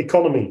Zealand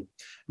economy,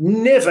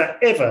 never,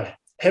 ever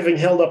having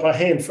held up our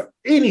hand for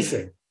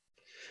anything.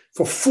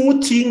 For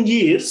 14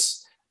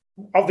 years,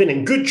 I've been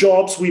in good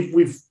jobs.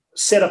 We've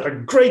set up a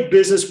great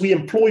business. We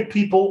employ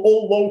people,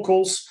 all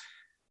locals.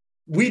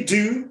 We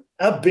do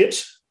our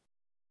bit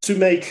to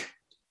make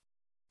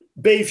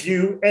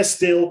Bayview,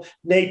 Esdale,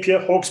 Napier,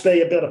 Hawke's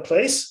Bay a better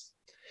place.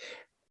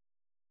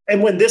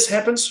 And when this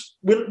happens,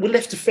 we're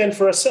left to fend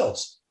for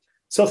ourselves.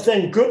 So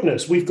thank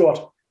goodness we've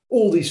got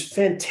all these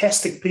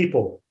fantastic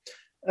people.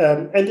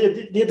 And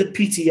they're the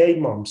PTA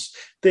mums.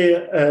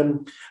 They're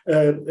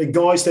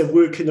guys that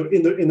work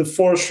in the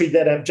forestry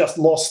that have just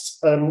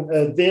lost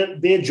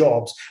their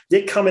jobs.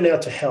 They're coming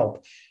out to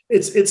help.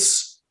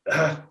 It's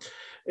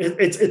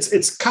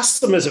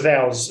customers of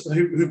ours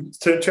who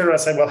turn around and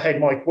say, well, hey,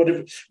 Mike,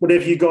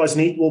 whatever you guys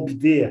need will be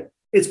there.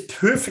 It's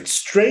perfect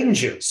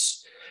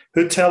strangers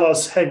who tell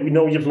us, hey, we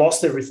know you've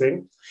lost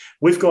everything.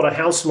 We've got a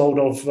house load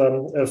of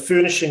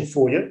furnishing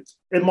for you.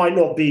 It might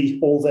not be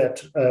all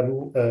that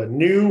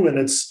new, and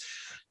it's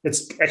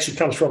actually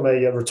comes from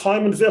a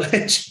retirement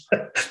village,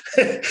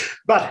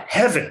 but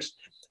have it.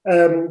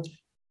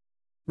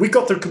 We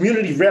got the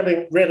community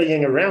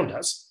rallying around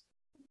us.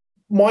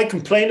 My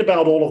complaint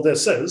about all of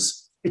this is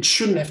it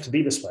shouldn't have to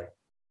be this way.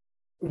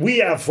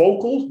 We are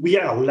vocal. We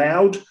are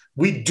loud.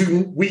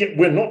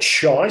 We're not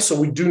shy, so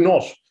we do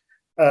not.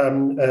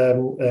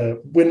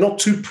 We're not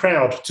too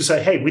proud to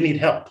say, hey, we need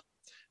help.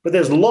 But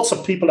there's lots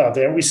of people out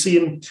there, and we see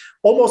them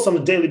almost on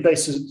a daily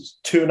basis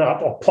turn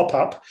up or pop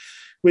up,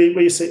 where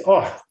you say,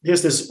 oh,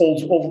 here's this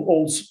old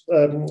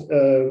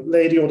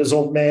lady or this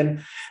old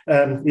man.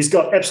 He's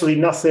got absolutely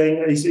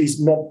nothing.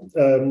 He's not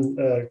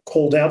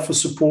called out for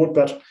support,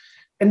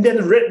 and then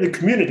the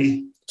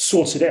community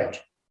sorts it out.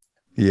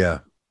 Yeah.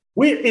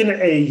 We're in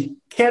a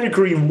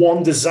Category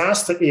 1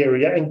 disaster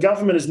area, and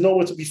government is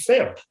nowhere to be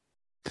found.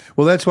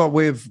 Well, that's what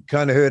we've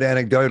kind of heard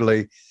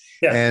anecdotally.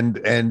 Yeah. And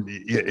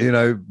you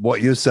know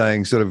what you're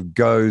saying sort of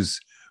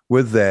goes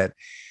with that,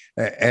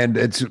 and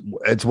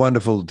it's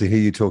wonderful to hear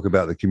you talk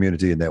about the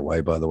community in that way.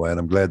 By the way, and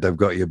I'm glad they've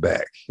got your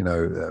back. You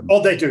know,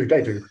 they do.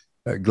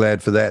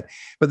 Glad for that,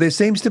 but there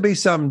seems to be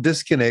some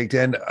disconnect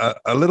and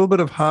a little bit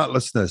of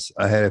heartlessness,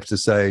 I have to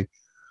say,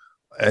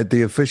 at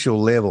the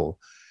official level.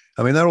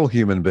 I mean, they're all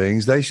human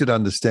beings. They should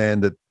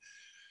understand that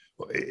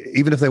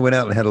even if they went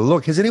out and had a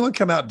look. Has anyone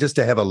come out just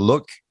to have a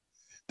look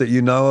that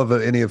you know of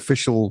any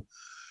official?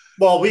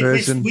 Well, we've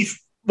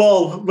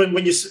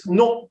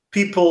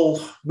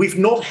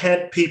not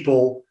had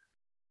people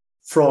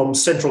from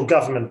central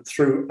government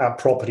through our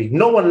property.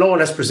 No one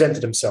has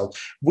presented himself.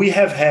 We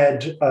have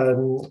had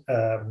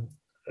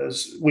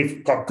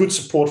we've got good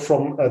support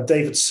from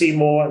David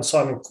Seymour and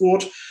Simon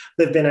Court.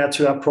 They've been out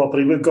to our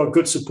property. We've got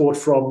good support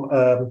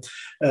from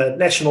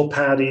National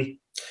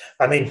Party.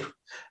 I mean,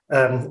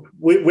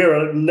 we're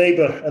a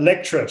Labour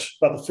electorate,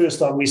 but the first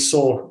time we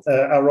saw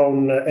our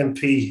own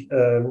MP,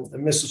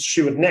 Mr.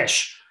 Stuart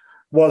Nash,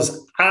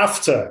 was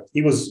after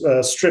he was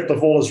stripped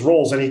of all his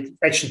roles and he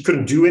actually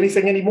couldn't do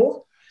anything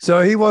anymore.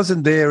 So he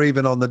wasn't there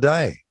even on the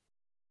day?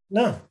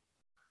 No.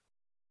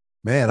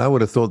 Man, I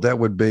would have thought that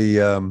would be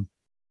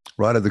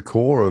right at the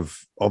core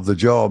of the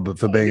job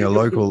for being a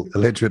local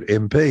electorate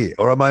MP.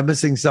 Or am I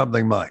missing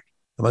something, Mike?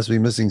 I must be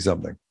missing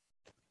something.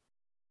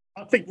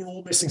 I think we're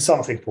all missing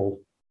something,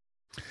 Paul.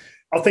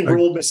 I think we're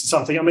all missing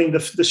something. I mean,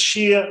 the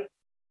sheer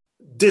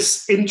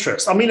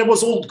disinterest. I mean, it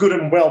was all good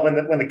and well when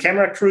the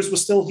camera crews were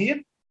still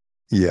here.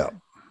 Yeah.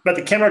 But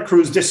the camera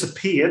crews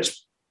disappeared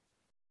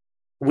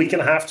a week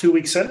and a half, 2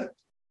 weeks in.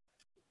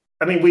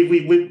 I mean,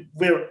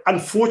 we're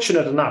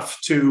unfortunate enough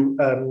to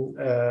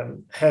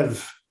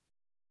have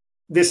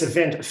this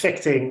event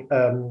affecting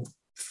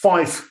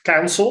 5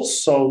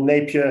 councils, so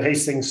Napier,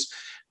 Hastings,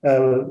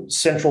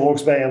 Central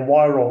Hawke's Bay and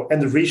Wairau,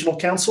 and the regional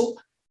council.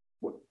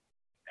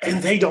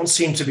 And they don't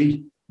seem to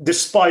be,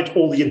 despite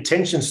all the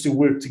intentions to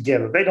work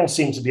together, they don't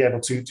seem to be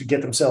able to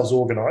get themselves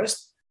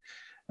organised.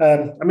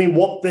 I mean,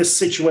 what this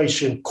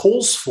situation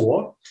calls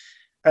for,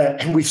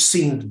 and we've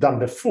seen it done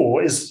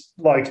before, is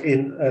like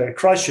in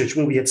Christchurch,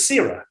 where we had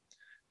CERA,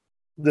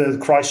 the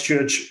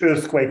Christchurch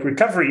Earthquake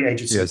Recovery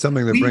Agency. Yeah,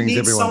 something that brings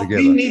everyone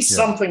together. We need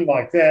something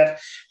like that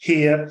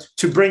here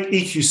to bring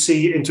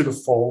EQC into the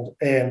fold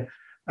and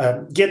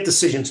get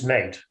decisions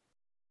made.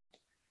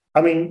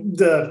 I mean,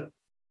 the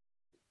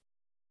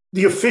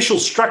official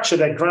structure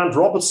that Grant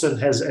Robertson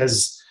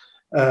has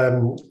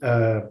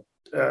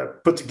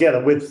put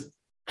together with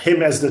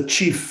him as the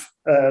chief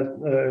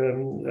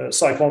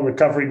post-cyclone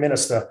recovery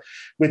minister,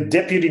 with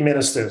deputy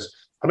ministers.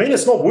 I mean,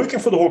 it's not working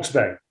for the Hawke's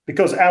Bay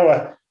because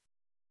our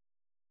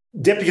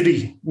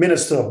deputy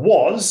minister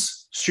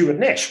was Stuart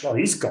Nash. Well,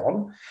 he's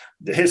gone.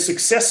 His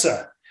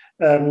successor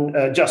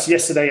just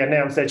yesterday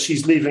announced that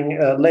she's leaving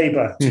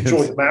Labour to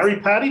join the Maori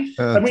Party.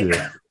 Oh,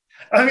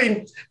 I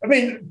mean,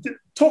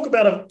 talk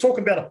about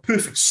a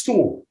perfect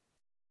storm.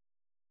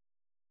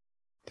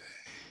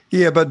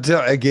 Yeah, but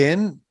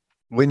again,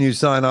 when you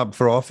sign up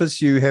for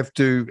office, you have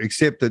to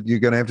accept that you're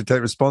going to have to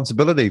take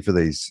responsibility for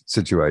these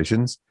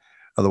situations.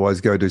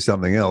 Otherwise, go do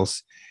something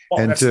else.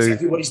 Well, that's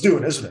exactly what he's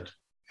doing, isn't it?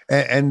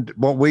 And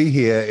what we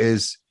hear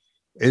is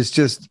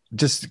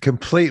just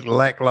complete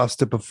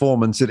lackluster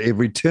performance at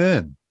every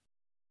turn.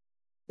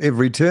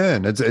 Every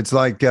turn, it's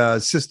like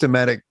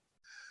systematic,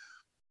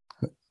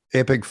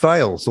 epic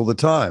fails all the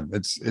time.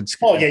 It's.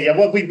 Oh yeah.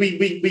 Well,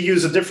 we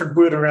use a different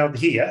word around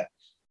here.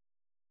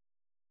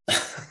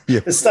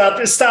 Yeah. It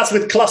starts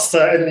with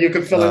cluster, and you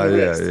can fill in the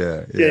rest.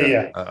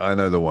 Yeah. I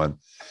know the one.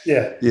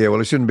 Yeah.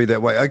 Well, it shouldn't be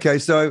that way. Okay,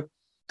 so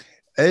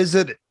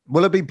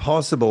will it be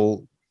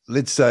possible?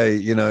 Let's say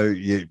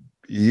you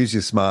use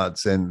your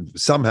smarts, and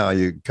somehow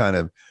you kind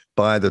of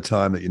buy the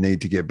time that you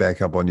need to get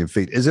back up on your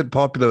feet. Is it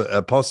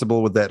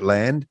possible with that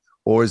land,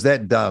 or is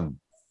that done?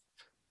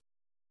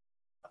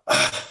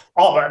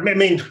 Oh, I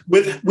mean,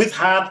 with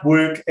hard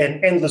work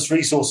and endless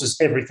resources,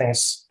 everything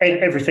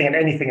and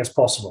anything is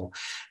possible.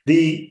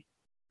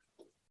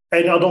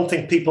 And I don't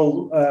think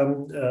people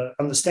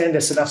understand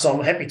this enough, so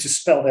I'm happy to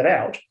spell that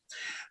out.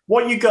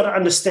 What you got to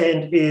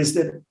understand is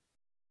that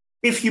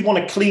if you want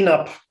to clean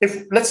up,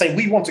 let's say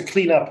we want to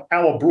clean up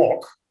our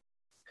block,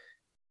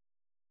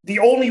 the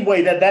only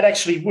way that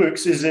actually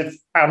works is if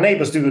our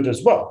neighbors do it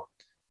as well.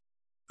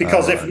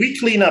 Because if we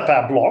clean up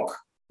our block,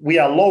 we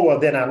are lower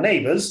than our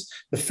neighbors.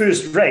 The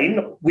first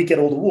rain, we get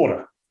all the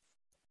water.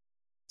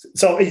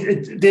 So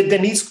there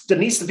needs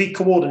to be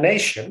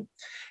coordination,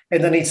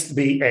 and there needs to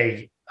be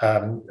there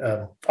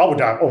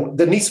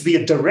needs to be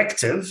a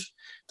directive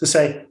to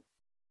say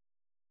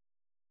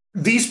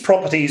these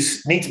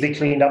properties need to be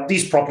cleaned up.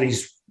 These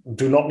properties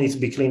do not need to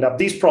be cleaned up.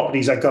 These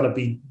properties are going to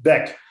be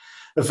back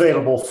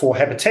available for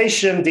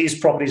habitation. These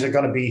properties are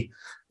going to be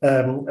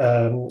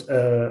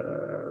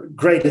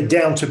graded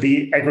down to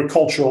be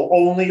agricultural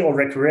only or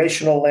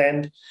recreational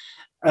land.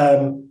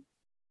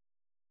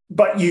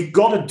 But you've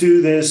got to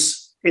do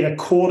this in a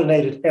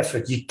coordinated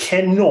effort. You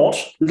cannot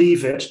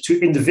leave it to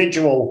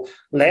individual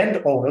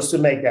landowners to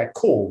make that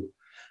call,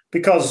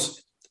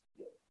 because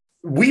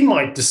we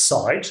might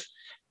decide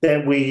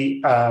that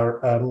we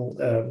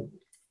are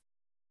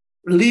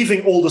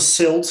leaving all the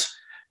silt,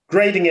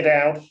 grading it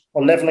out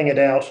or leveling it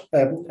out,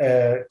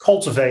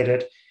 cultivate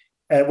it,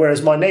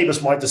 whereas my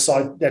neighbors might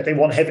decide that they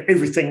want to have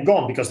everything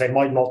gone because they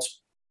might not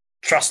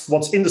trust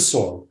what's in the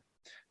soil.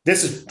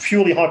 This is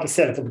purely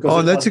hypothetical.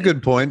 Because that's a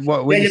good point.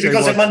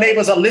 Because if my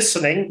neighbors are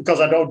listening,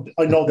 because I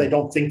know they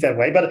don't think that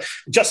way, but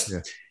just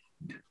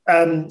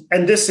and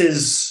this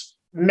is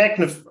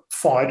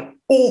magnified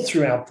all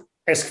throughout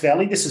Esk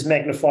Valley. This is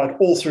magnified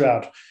all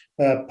throughout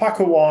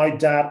Pakawai,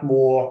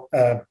 Dartmoor,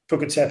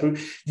 Puketapu.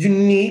 You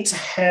need to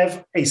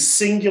have a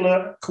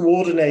singular,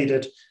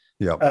 coordinated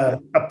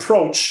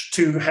approach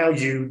to how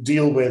you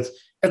deal with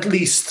at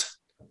least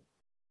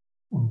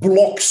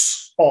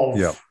blocks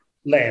of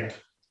land.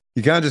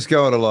 You can't just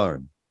go it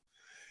alone.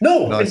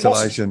 No, in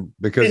isolation,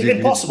 because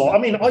impossible. I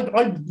mean,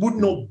 I would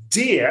not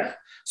dare.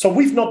 So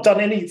we've not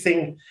done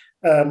anything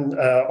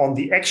on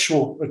the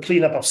actual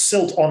cleanup of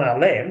silt on our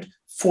land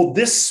for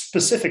this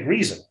specific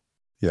reason.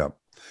 Yeah.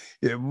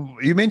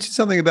 You mentioned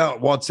something about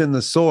what's in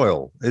the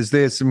soil. Is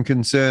there some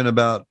concern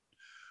about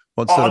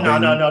what's? No.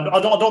 I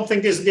don't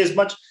think there's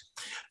much.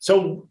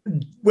 So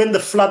when the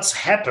floods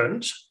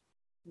happened,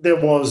 there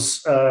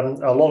was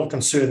a lot of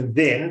concern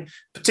then,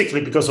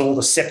 particularly because of all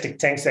the septic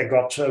tanks that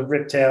got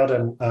ripped out,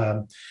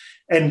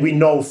 and we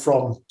know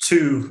from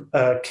two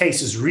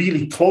cases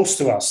really close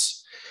to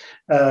us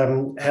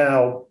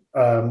how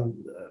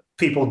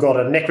people got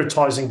a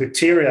necrotizing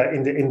bacteria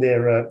in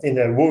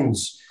their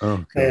wounds.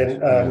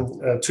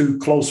 And two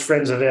close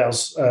friends of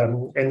ours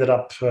ended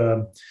up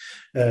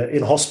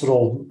in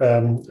hospital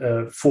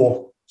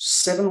for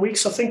 7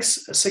 weeks, I think,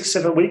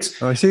 6-7 weeks.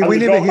 I see. We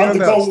never hear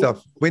about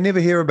stuff. We never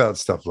hear about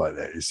stuff like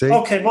that. You see.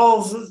 Okay.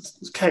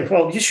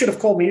 Well, you should have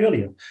called me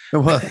earlier.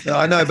 Well,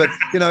 I know, but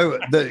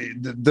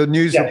the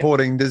news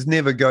reporting does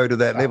never go to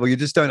that level. You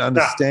just don't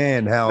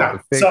understand how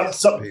it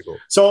affects people.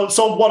 So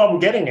what I'm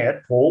getting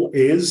at, Paul,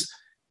 is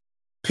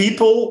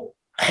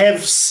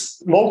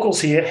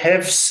locals here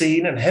have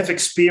seen and have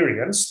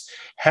experienced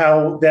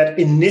how that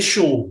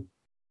initial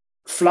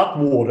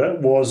flood water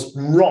was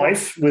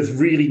rife with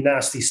really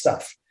nasty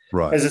stuff.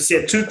 Right. As I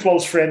said, two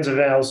close friends of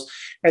ours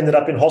ended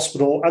up in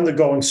hospital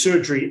undergoing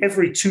surgery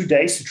every 2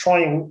 days to try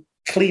and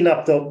clean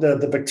up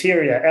the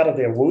bacteria out of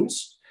their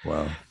wounds.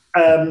 Wow.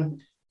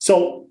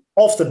 So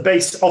off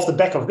the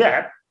back of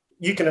that,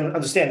 you can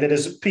understand that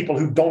there's people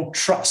who don't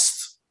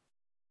trust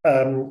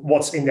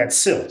what's in that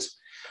silt.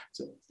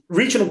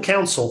 regional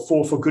council,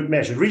 for good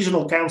measure,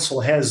 regional council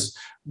has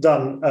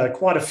done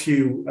quite a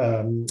few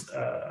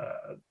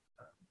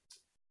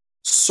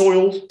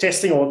soil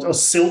testing or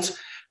silt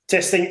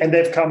testing, and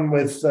they've come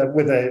with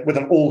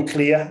an all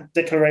clear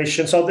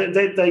declaration. So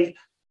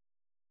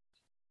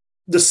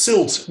the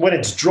silt, when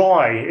it's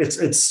dry,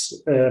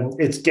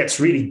 it gets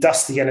really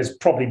dusty, and it's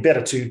probably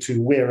better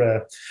to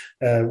wear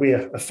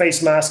a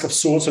face mask of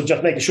sorts, so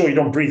just making sure you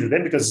don't breathe it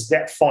in, because it's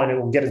that fine it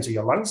will get into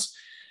your lungs.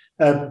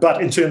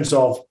 But in terms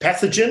of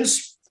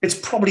pathogens, it's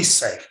probably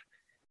safe.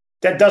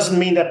 That doesn't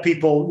mean that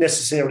people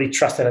necessarily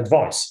trust that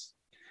advice.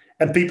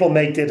 And people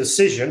make their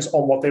decisions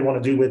on what they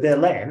want to do with their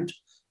land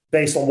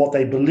based on what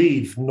they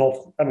believe.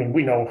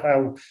 We know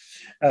how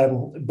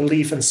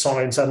belief and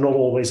science are not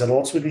always at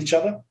odds with each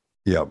other.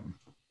 Yeah.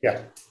 Yeah.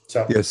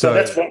 So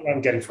that's what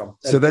I'm getting from.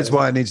 So that's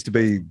why it needs to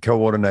be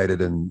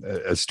coordinated and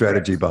a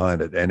strategy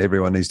behind it. And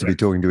everyone needs to be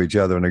talking to each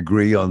other and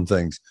agree on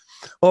things.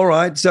 All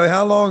right. So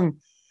how long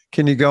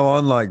can you go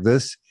on like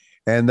this?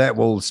 And that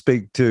will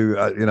speak to,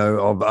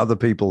 of other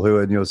people who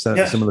are in your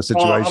similar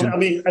situation.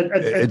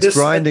 It's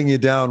grinding you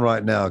down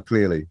right now,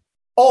 clearly.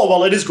 Oh,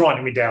 well, it is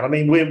grinding me down. I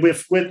mean,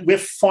 we're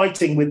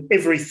fighting with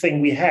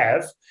everything we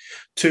have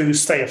to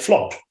stay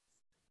afloat.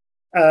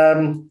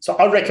 So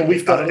I reckon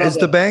we've got another... Is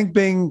the bank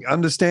being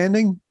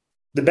understanding?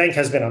 The bank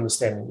has been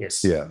understanding,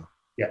 yes. Yeah.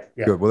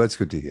 Good. Well, that's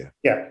good to hear.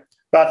 Yeah.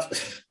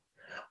 But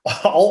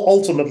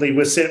ultimately,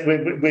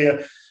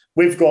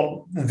 we've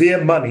got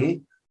their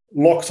money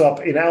locked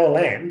up in our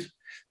land.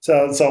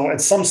 So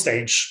at some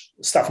stage,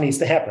 stuff needs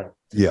to happen.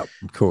 Yeah,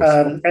 of course.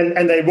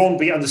 And they won't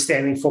be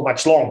understanding for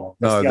much longer.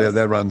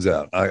 That runs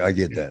out. I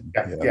get that.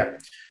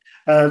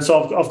 Yeah.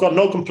 So I've got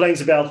no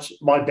complaints about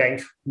my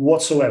bank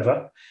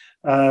whatsoever.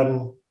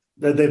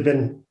 They've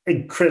been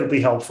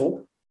incredibly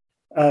helpful.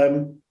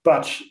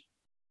 But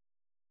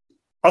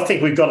I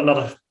think we've got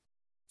another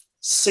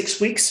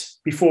 6 weeks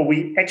before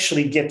we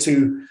actually get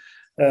to,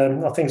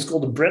 I think it's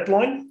called the bread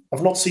line.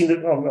 I've not seen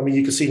it. I mean,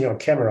 you can see me on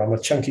camera. I'm a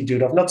chunky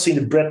dude. I've not seen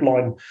the bread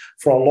line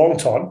for a long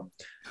time.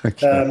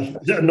 Okay.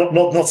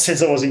 Not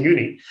since I was in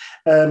uni.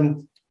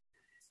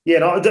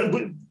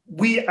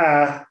 We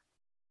are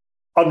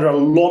under a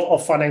lot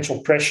of financial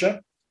pressure,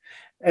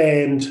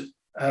 and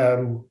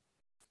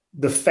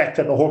the fact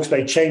that the Hawke's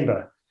Bay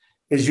Chamber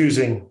is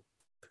using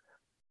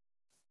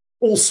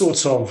all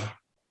sorts of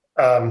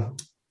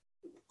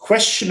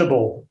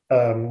questionable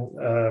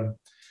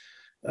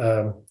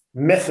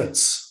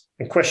methods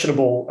and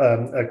questionable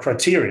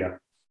criteria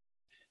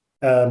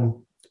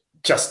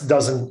just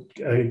doesn't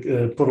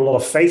put a lot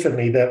of faith in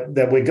me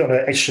that we're going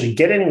to actually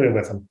get anywhere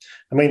with them.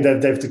 I mean,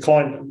 they've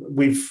declined.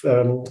 We've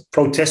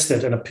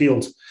protested and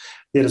appealed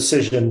their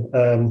decision,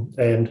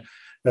 and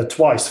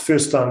twice. The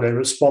first time they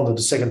responded,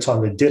 the second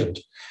time they didn't.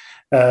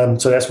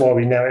 So that's why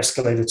we now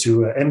escalated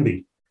to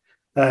MB.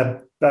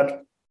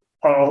 But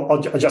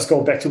I'll just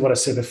go back to what I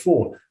said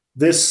before.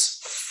 This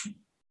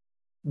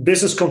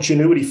business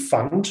continuity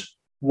fund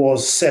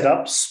was set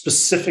up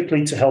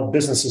specifically to help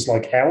businesses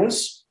like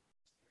ours.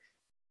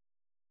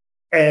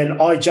 And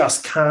I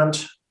just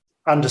can't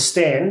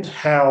understand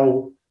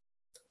how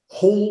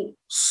whole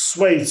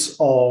swathes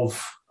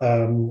of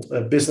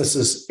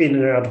businesses in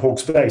and around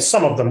Hawke's Bay,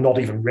 some of them not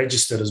even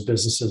registered as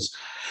businesses,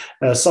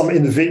 some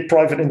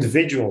private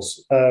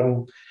individuals,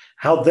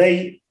 how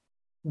they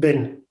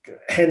been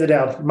handed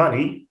out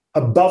money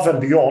above and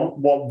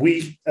beyond what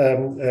we've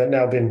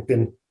now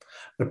been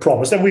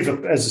promised. And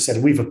as I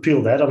said, we've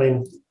appealed that. I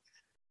mean,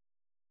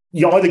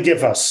 you either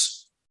give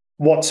us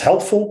what's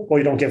helpful or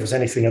you don't give us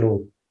anything at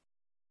all.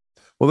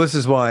 Well, this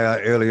is why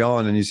early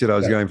on, and you said I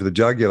was going for the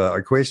jugular,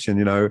 I question,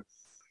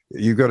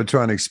 you've got to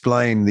try and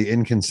explain the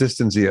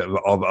inconsistency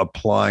of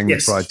applying the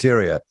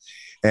criteria.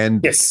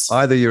 And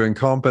either you're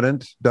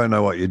incompetent, don't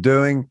know what you're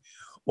doing,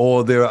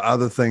 or there are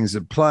other things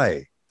at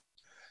play.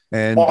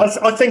 And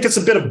I think it's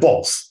a bit of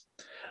both.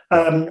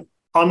 I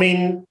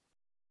mean,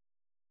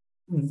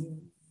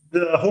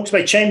 the Hawke's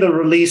Bay Chamber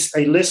released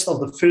a list of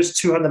the first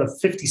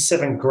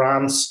 257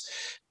 grants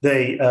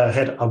they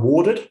had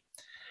awarded.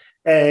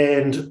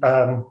 And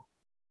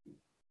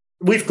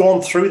we've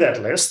gone through that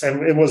list,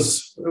 and it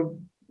was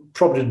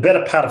probably the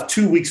better part of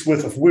 2 weeks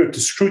worth of work to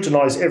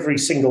scrutinize every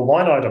single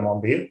line item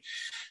on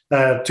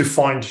there to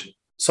find.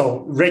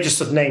 So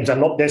registered names are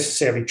not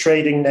necessarily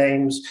trading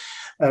names.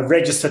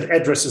 Registered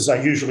addresses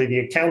are usually the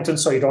accountant,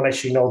 so you don't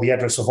actually know the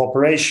address of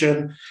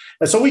operation.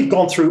 And so we've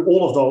gone through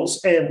all of those,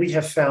 and we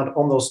have found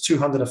on those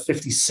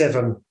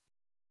 257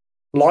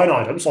 line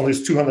items, on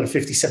those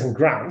 257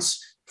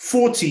 grants,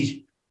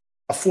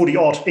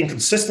 40-odd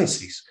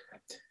inconsistencies.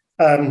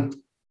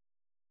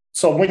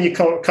 So when you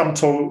come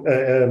to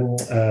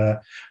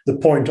the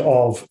point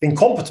of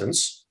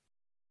incompetence,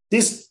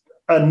 there's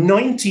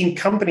 19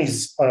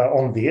 companies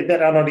on there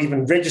that are not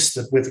even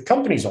registered with the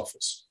Companies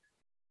Office.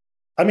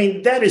 I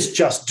mean, that is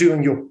just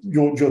doing your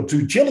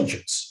due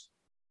diligence.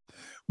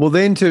 Well,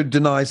 then to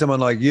deny someone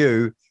like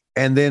you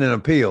and then an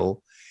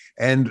appeal,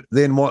 and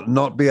then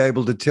not be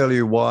able to tell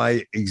you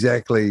why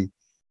exactly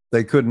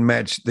they couldn't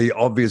match the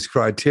obvious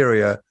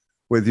criteria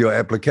with your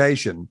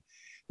application.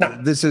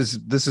 this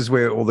is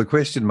where all the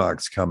question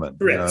marks come in.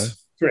 Correct.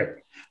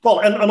 Correct. Well,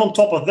 and on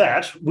top of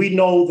that, we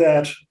know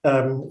that.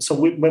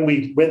 When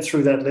we went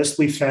through that list,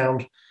 we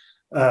found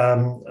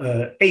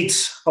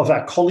 8 of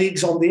our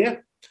colleagues on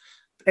there,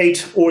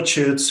 8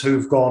 orchards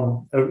who've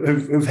been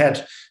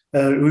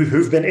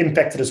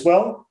impacted as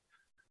well.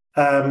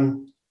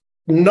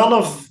 None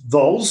of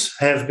those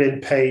have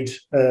been paid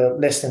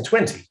less than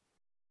 20.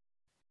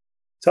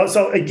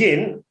 So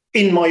again,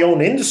 in my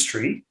own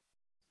industry,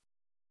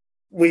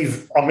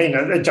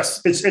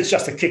 it's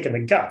just a kick in the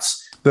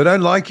guts. They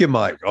don't like you,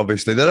 Mike.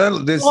 Obviously, they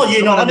don't. There's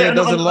someone there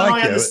doesn't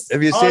like you.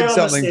 Have you said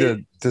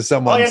something to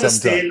someone? I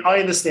understand. I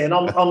understand.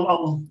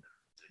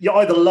 You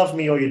either love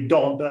me or you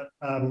don't. But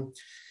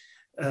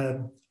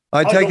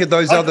I take it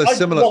those other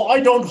similar. Well, I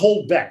don't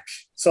hold back.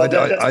 So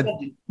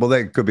well,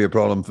 that could be a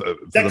problem.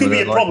 That could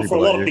be a problem for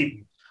a lot of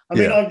people.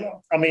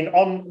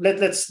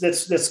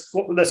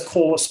 Let's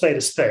call a spade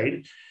a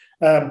spade.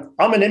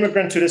 I'm an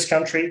immigrant to this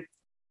country.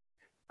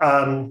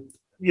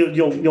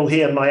 You'll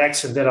hear in my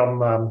accent that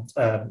I'm a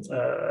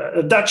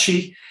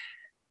Dutchie.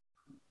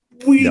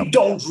 We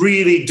don't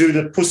really do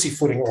the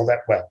pussyfooting all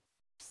that well.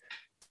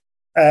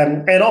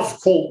 And I've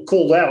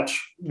called out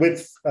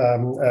with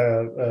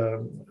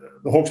the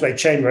Hawke's Bay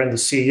Chamber and the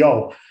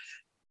CEO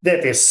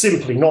that they're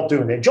simply not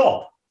doing their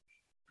job.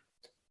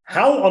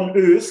 How on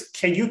earth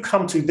can you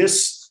come to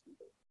this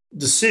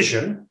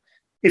decision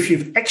if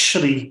you've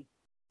actually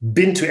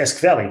been to Esk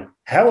Valley?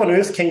 How on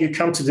earth can you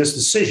come to this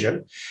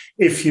decision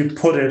if you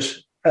put it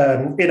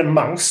in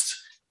amongst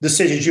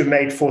decisions you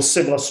made for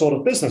similar sort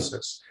of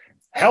businesses?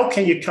 How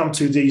can you come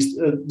to these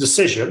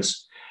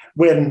decisions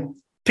when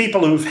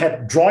people who've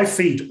had dry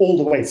feed all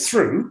the way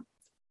through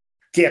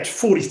get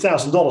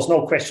 $40,000,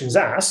 no questions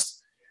asked?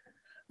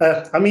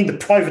 The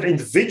private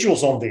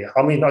individuals on there,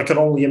 I can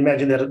only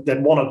imagine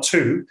that 1 or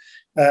 2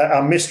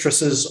 are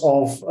mistresses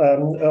of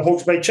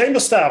Hawke's Bay Chamber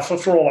staff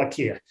for all I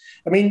care.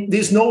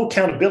 There's no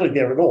accountability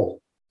there at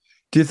all.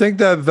 Do you think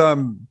they've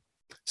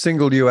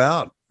singled you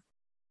out?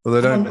 Or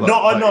they don't? No,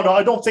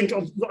 I don't think.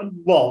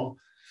 Well,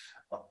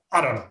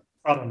 I don't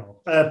know.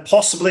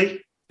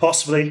 Possibly.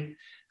 Can't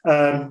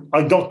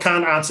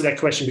answer that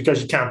question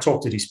because you can't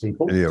talk to these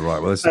people. Yeah,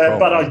 right. Well, that's the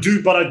problem.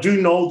 But I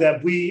do know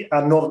that we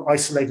are not an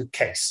isolated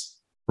case.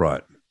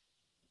 Right.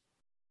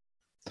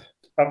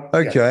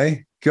 Okay. Yeah.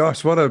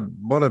 Gosh, what a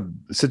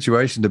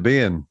situation to be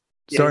in.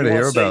 Sorry to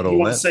hear about all that. You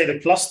want to say the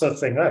cluster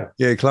thing, eh?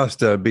 Yeah,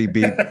 cluster, beep,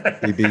 beep,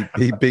 beep, beep,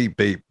 beep, beep,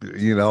 beep.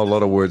 A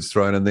lot of words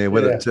thrown in there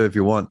with it too if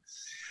you want.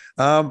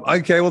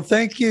 Okay, well,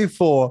 thank you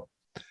for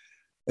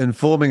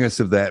informing us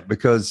of that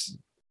because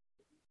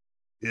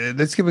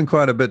that's given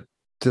quite a bit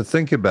to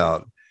think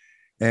about.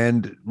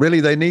 And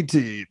really,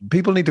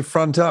 people need to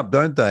front up,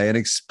 don't they, and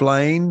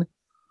explain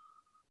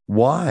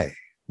why.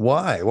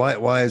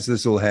 Why has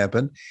this all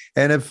happened?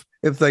 And if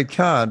they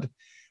can't,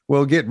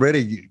 well, get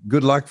ready.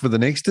 Good luck for the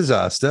next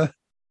disaster.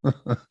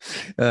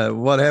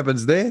 What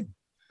happens then?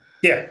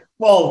 Yeah.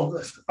 Well,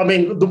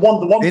 the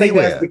one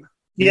Anywhere. thing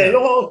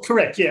that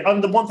correct. Yeah.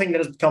 And the one thing that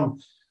has become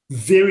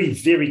very,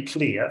 very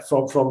clear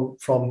from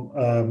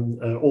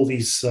all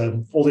this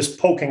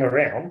poking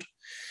around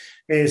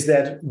is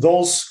that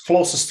those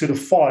closest to the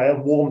fire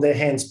warm their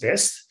hands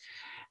best.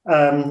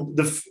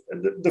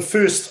 The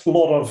first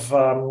lot of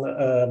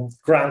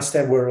grants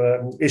that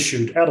were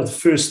issued, out of the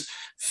first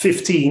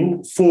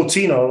 14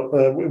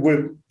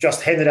 were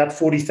just handed out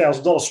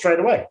 $40,000 straight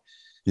away.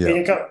 Yeah. And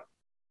you go,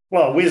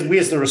 well,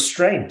 where's the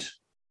restraint?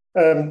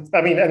 And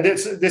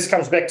this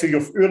comes back to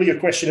your earlier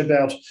question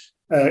about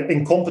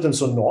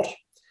incompetence or not.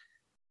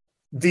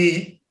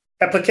 The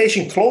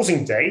application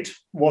closing date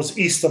was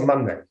Easter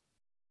Monday.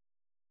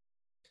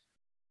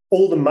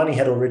 All the money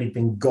had already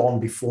been gone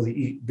before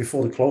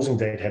the closing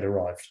date had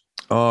arrived.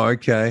 Oh,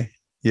 okay.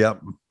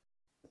 Yep.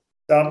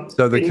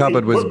 So the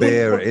cupboard was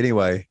bare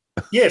anyway.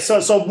 Yeah. So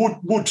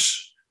would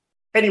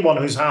anyone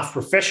who's half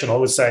professional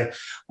would say,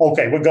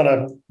 okay, we're going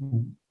to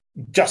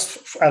just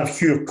out of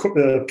pure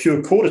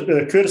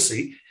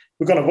courtesy,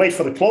 we're going to wait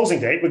for the closing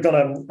date. We're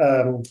going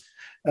to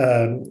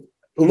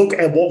look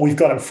at what we've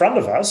got in front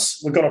of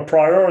us. We're going to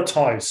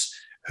prioritize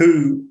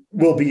who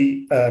will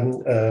be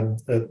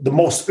the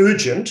most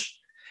urgent.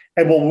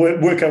 And we'll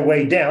work our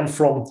way down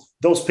from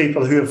those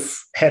people who have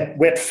had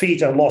wet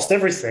feet and lost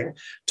everything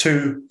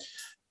to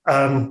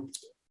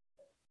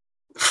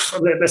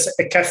there's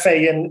a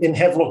cafe in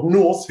Havelock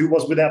North who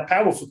was without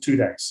power for 2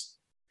 days.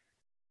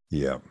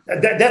 Yeah.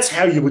 That's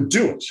how you would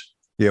do it.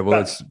 Yeah,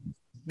 well,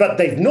 but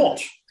they've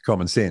not.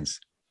 Common sense.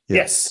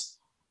 Yeah.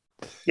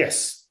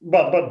 Yes.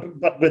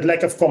 But with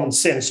lack of common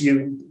sense,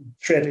 you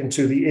tread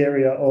into the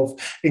area of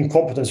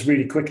incompetence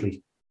really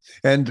quickly.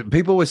 And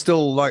people were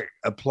still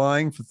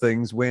applying for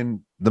things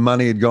when the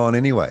money had gone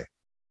anyway.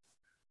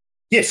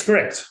 Yes,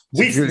 correct.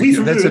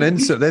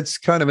 That's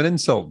kind of an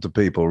insult to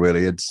people,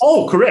 really.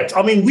 Correct.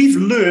 We've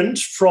learned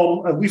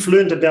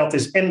about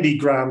this MB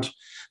grant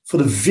for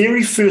the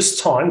very first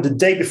time the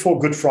day before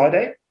Good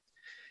Friday,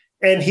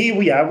 and here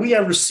we are. We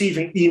are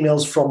receiving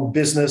emails from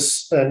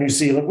Business New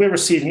Zealand. We're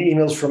receiving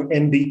emails from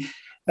MB,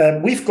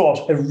 We've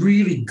got a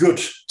really good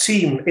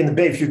team in the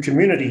Bayview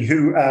community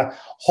who are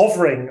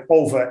hovering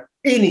over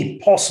any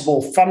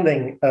possible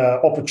funding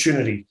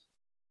opportunity.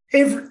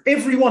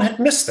 Everyone had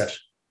missed it.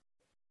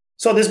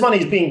 So this money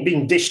is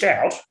being dished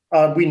out.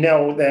 We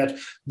know that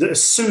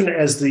as soon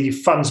as the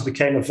funds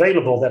became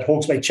available, that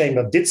Hawke's Bay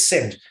Chamber did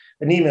send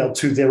an email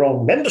to their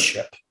own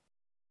membership.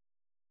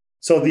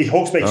 So the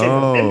Hawke's Bay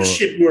Chamber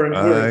membership were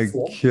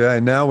informed. Okay,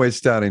 now we're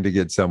starting to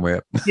get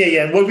somewhere.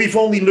 Yeah. Well, we've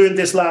only learned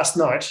this last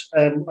night.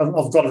 I've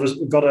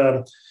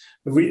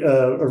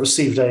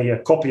received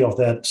a copy of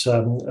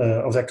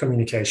that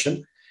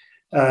communication.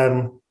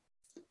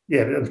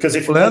 Because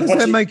if how does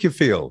that make you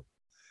feel?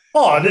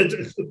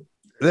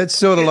 That's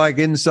sort of like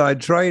inside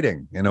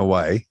trading in a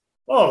way.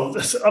 Oh,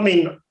 I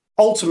mean,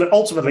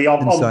 ultimately,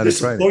 I'm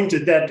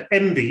disappointed that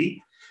MB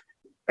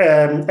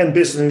and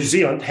Business New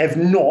Zealand have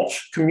not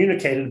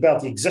communicated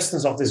about the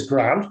existence of this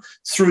grant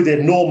through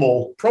their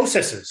normal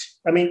processes.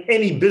 I mean,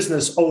 any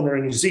business owner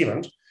in New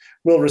Zealand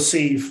will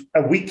receive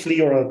a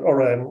weekly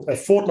or a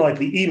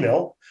fortnightly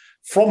email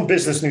from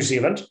Business New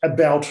Zealand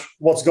about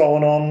what's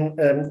going on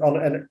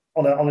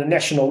a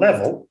national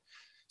level,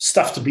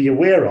 stuff to be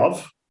aware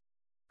of.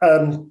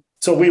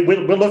 So we're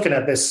looking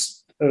at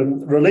this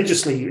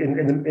religiously in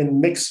the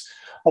mix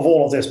of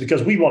all of this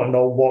because we want to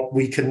know what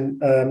we can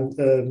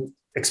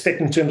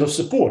expect in terms of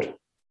support.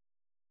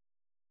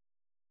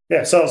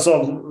 Yeah.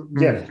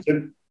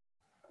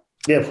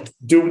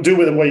 Do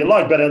with it what you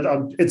like, but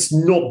it's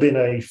not been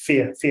a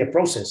fair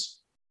process.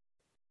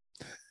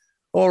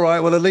 All right.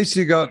 Well, at least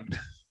you got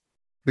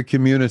the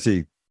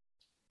community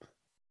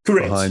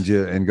behind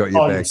you and got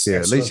your back there.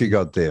 Absolutely. At least you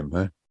got them,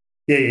 huh?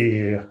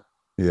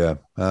 Yeah.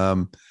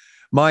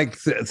 Maik,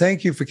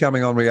 thank you for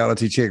coming on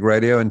Reality Check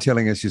Radio and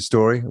telling us your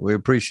story. We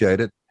appreciate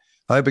it.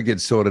 I hope it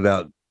gets sorted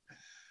out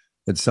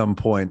at some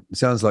point. It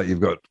sounds like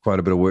you've got quite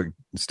a bit of work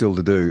still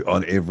to do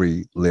on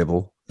every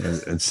level,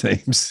 it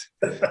seems.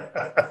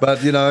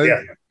 But,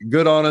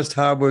 good, honest,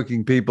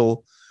 hardworking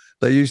people,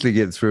 they usually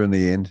get through in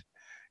the end,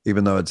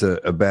 even though it's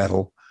a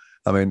battle.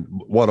 I mean,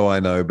 what do I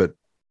know? But,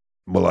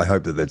 well, I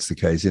hope that that's the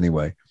case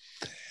anyway.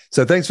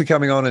 So thanks for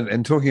coming on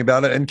and talking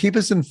about it, and keep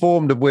us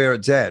informed of where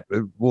it's at.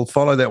 We'll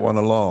follow that one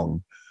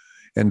along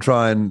and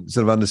try and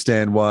sort of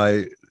understand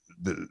why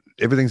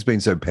everything's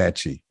been so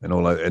patchy and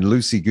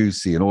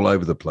loosey-goosey and all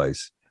over the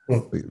place.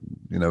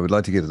 We'd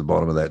like to get to the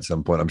bottom of that at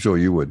some point. I'm sure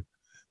you would.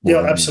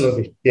 Yeah,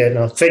 absolutely. Yeah,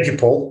 no, thank you,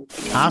 Paul.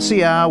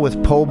 RCR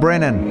with Paul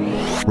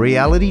Brennan,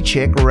 Reality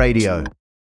Check Radio.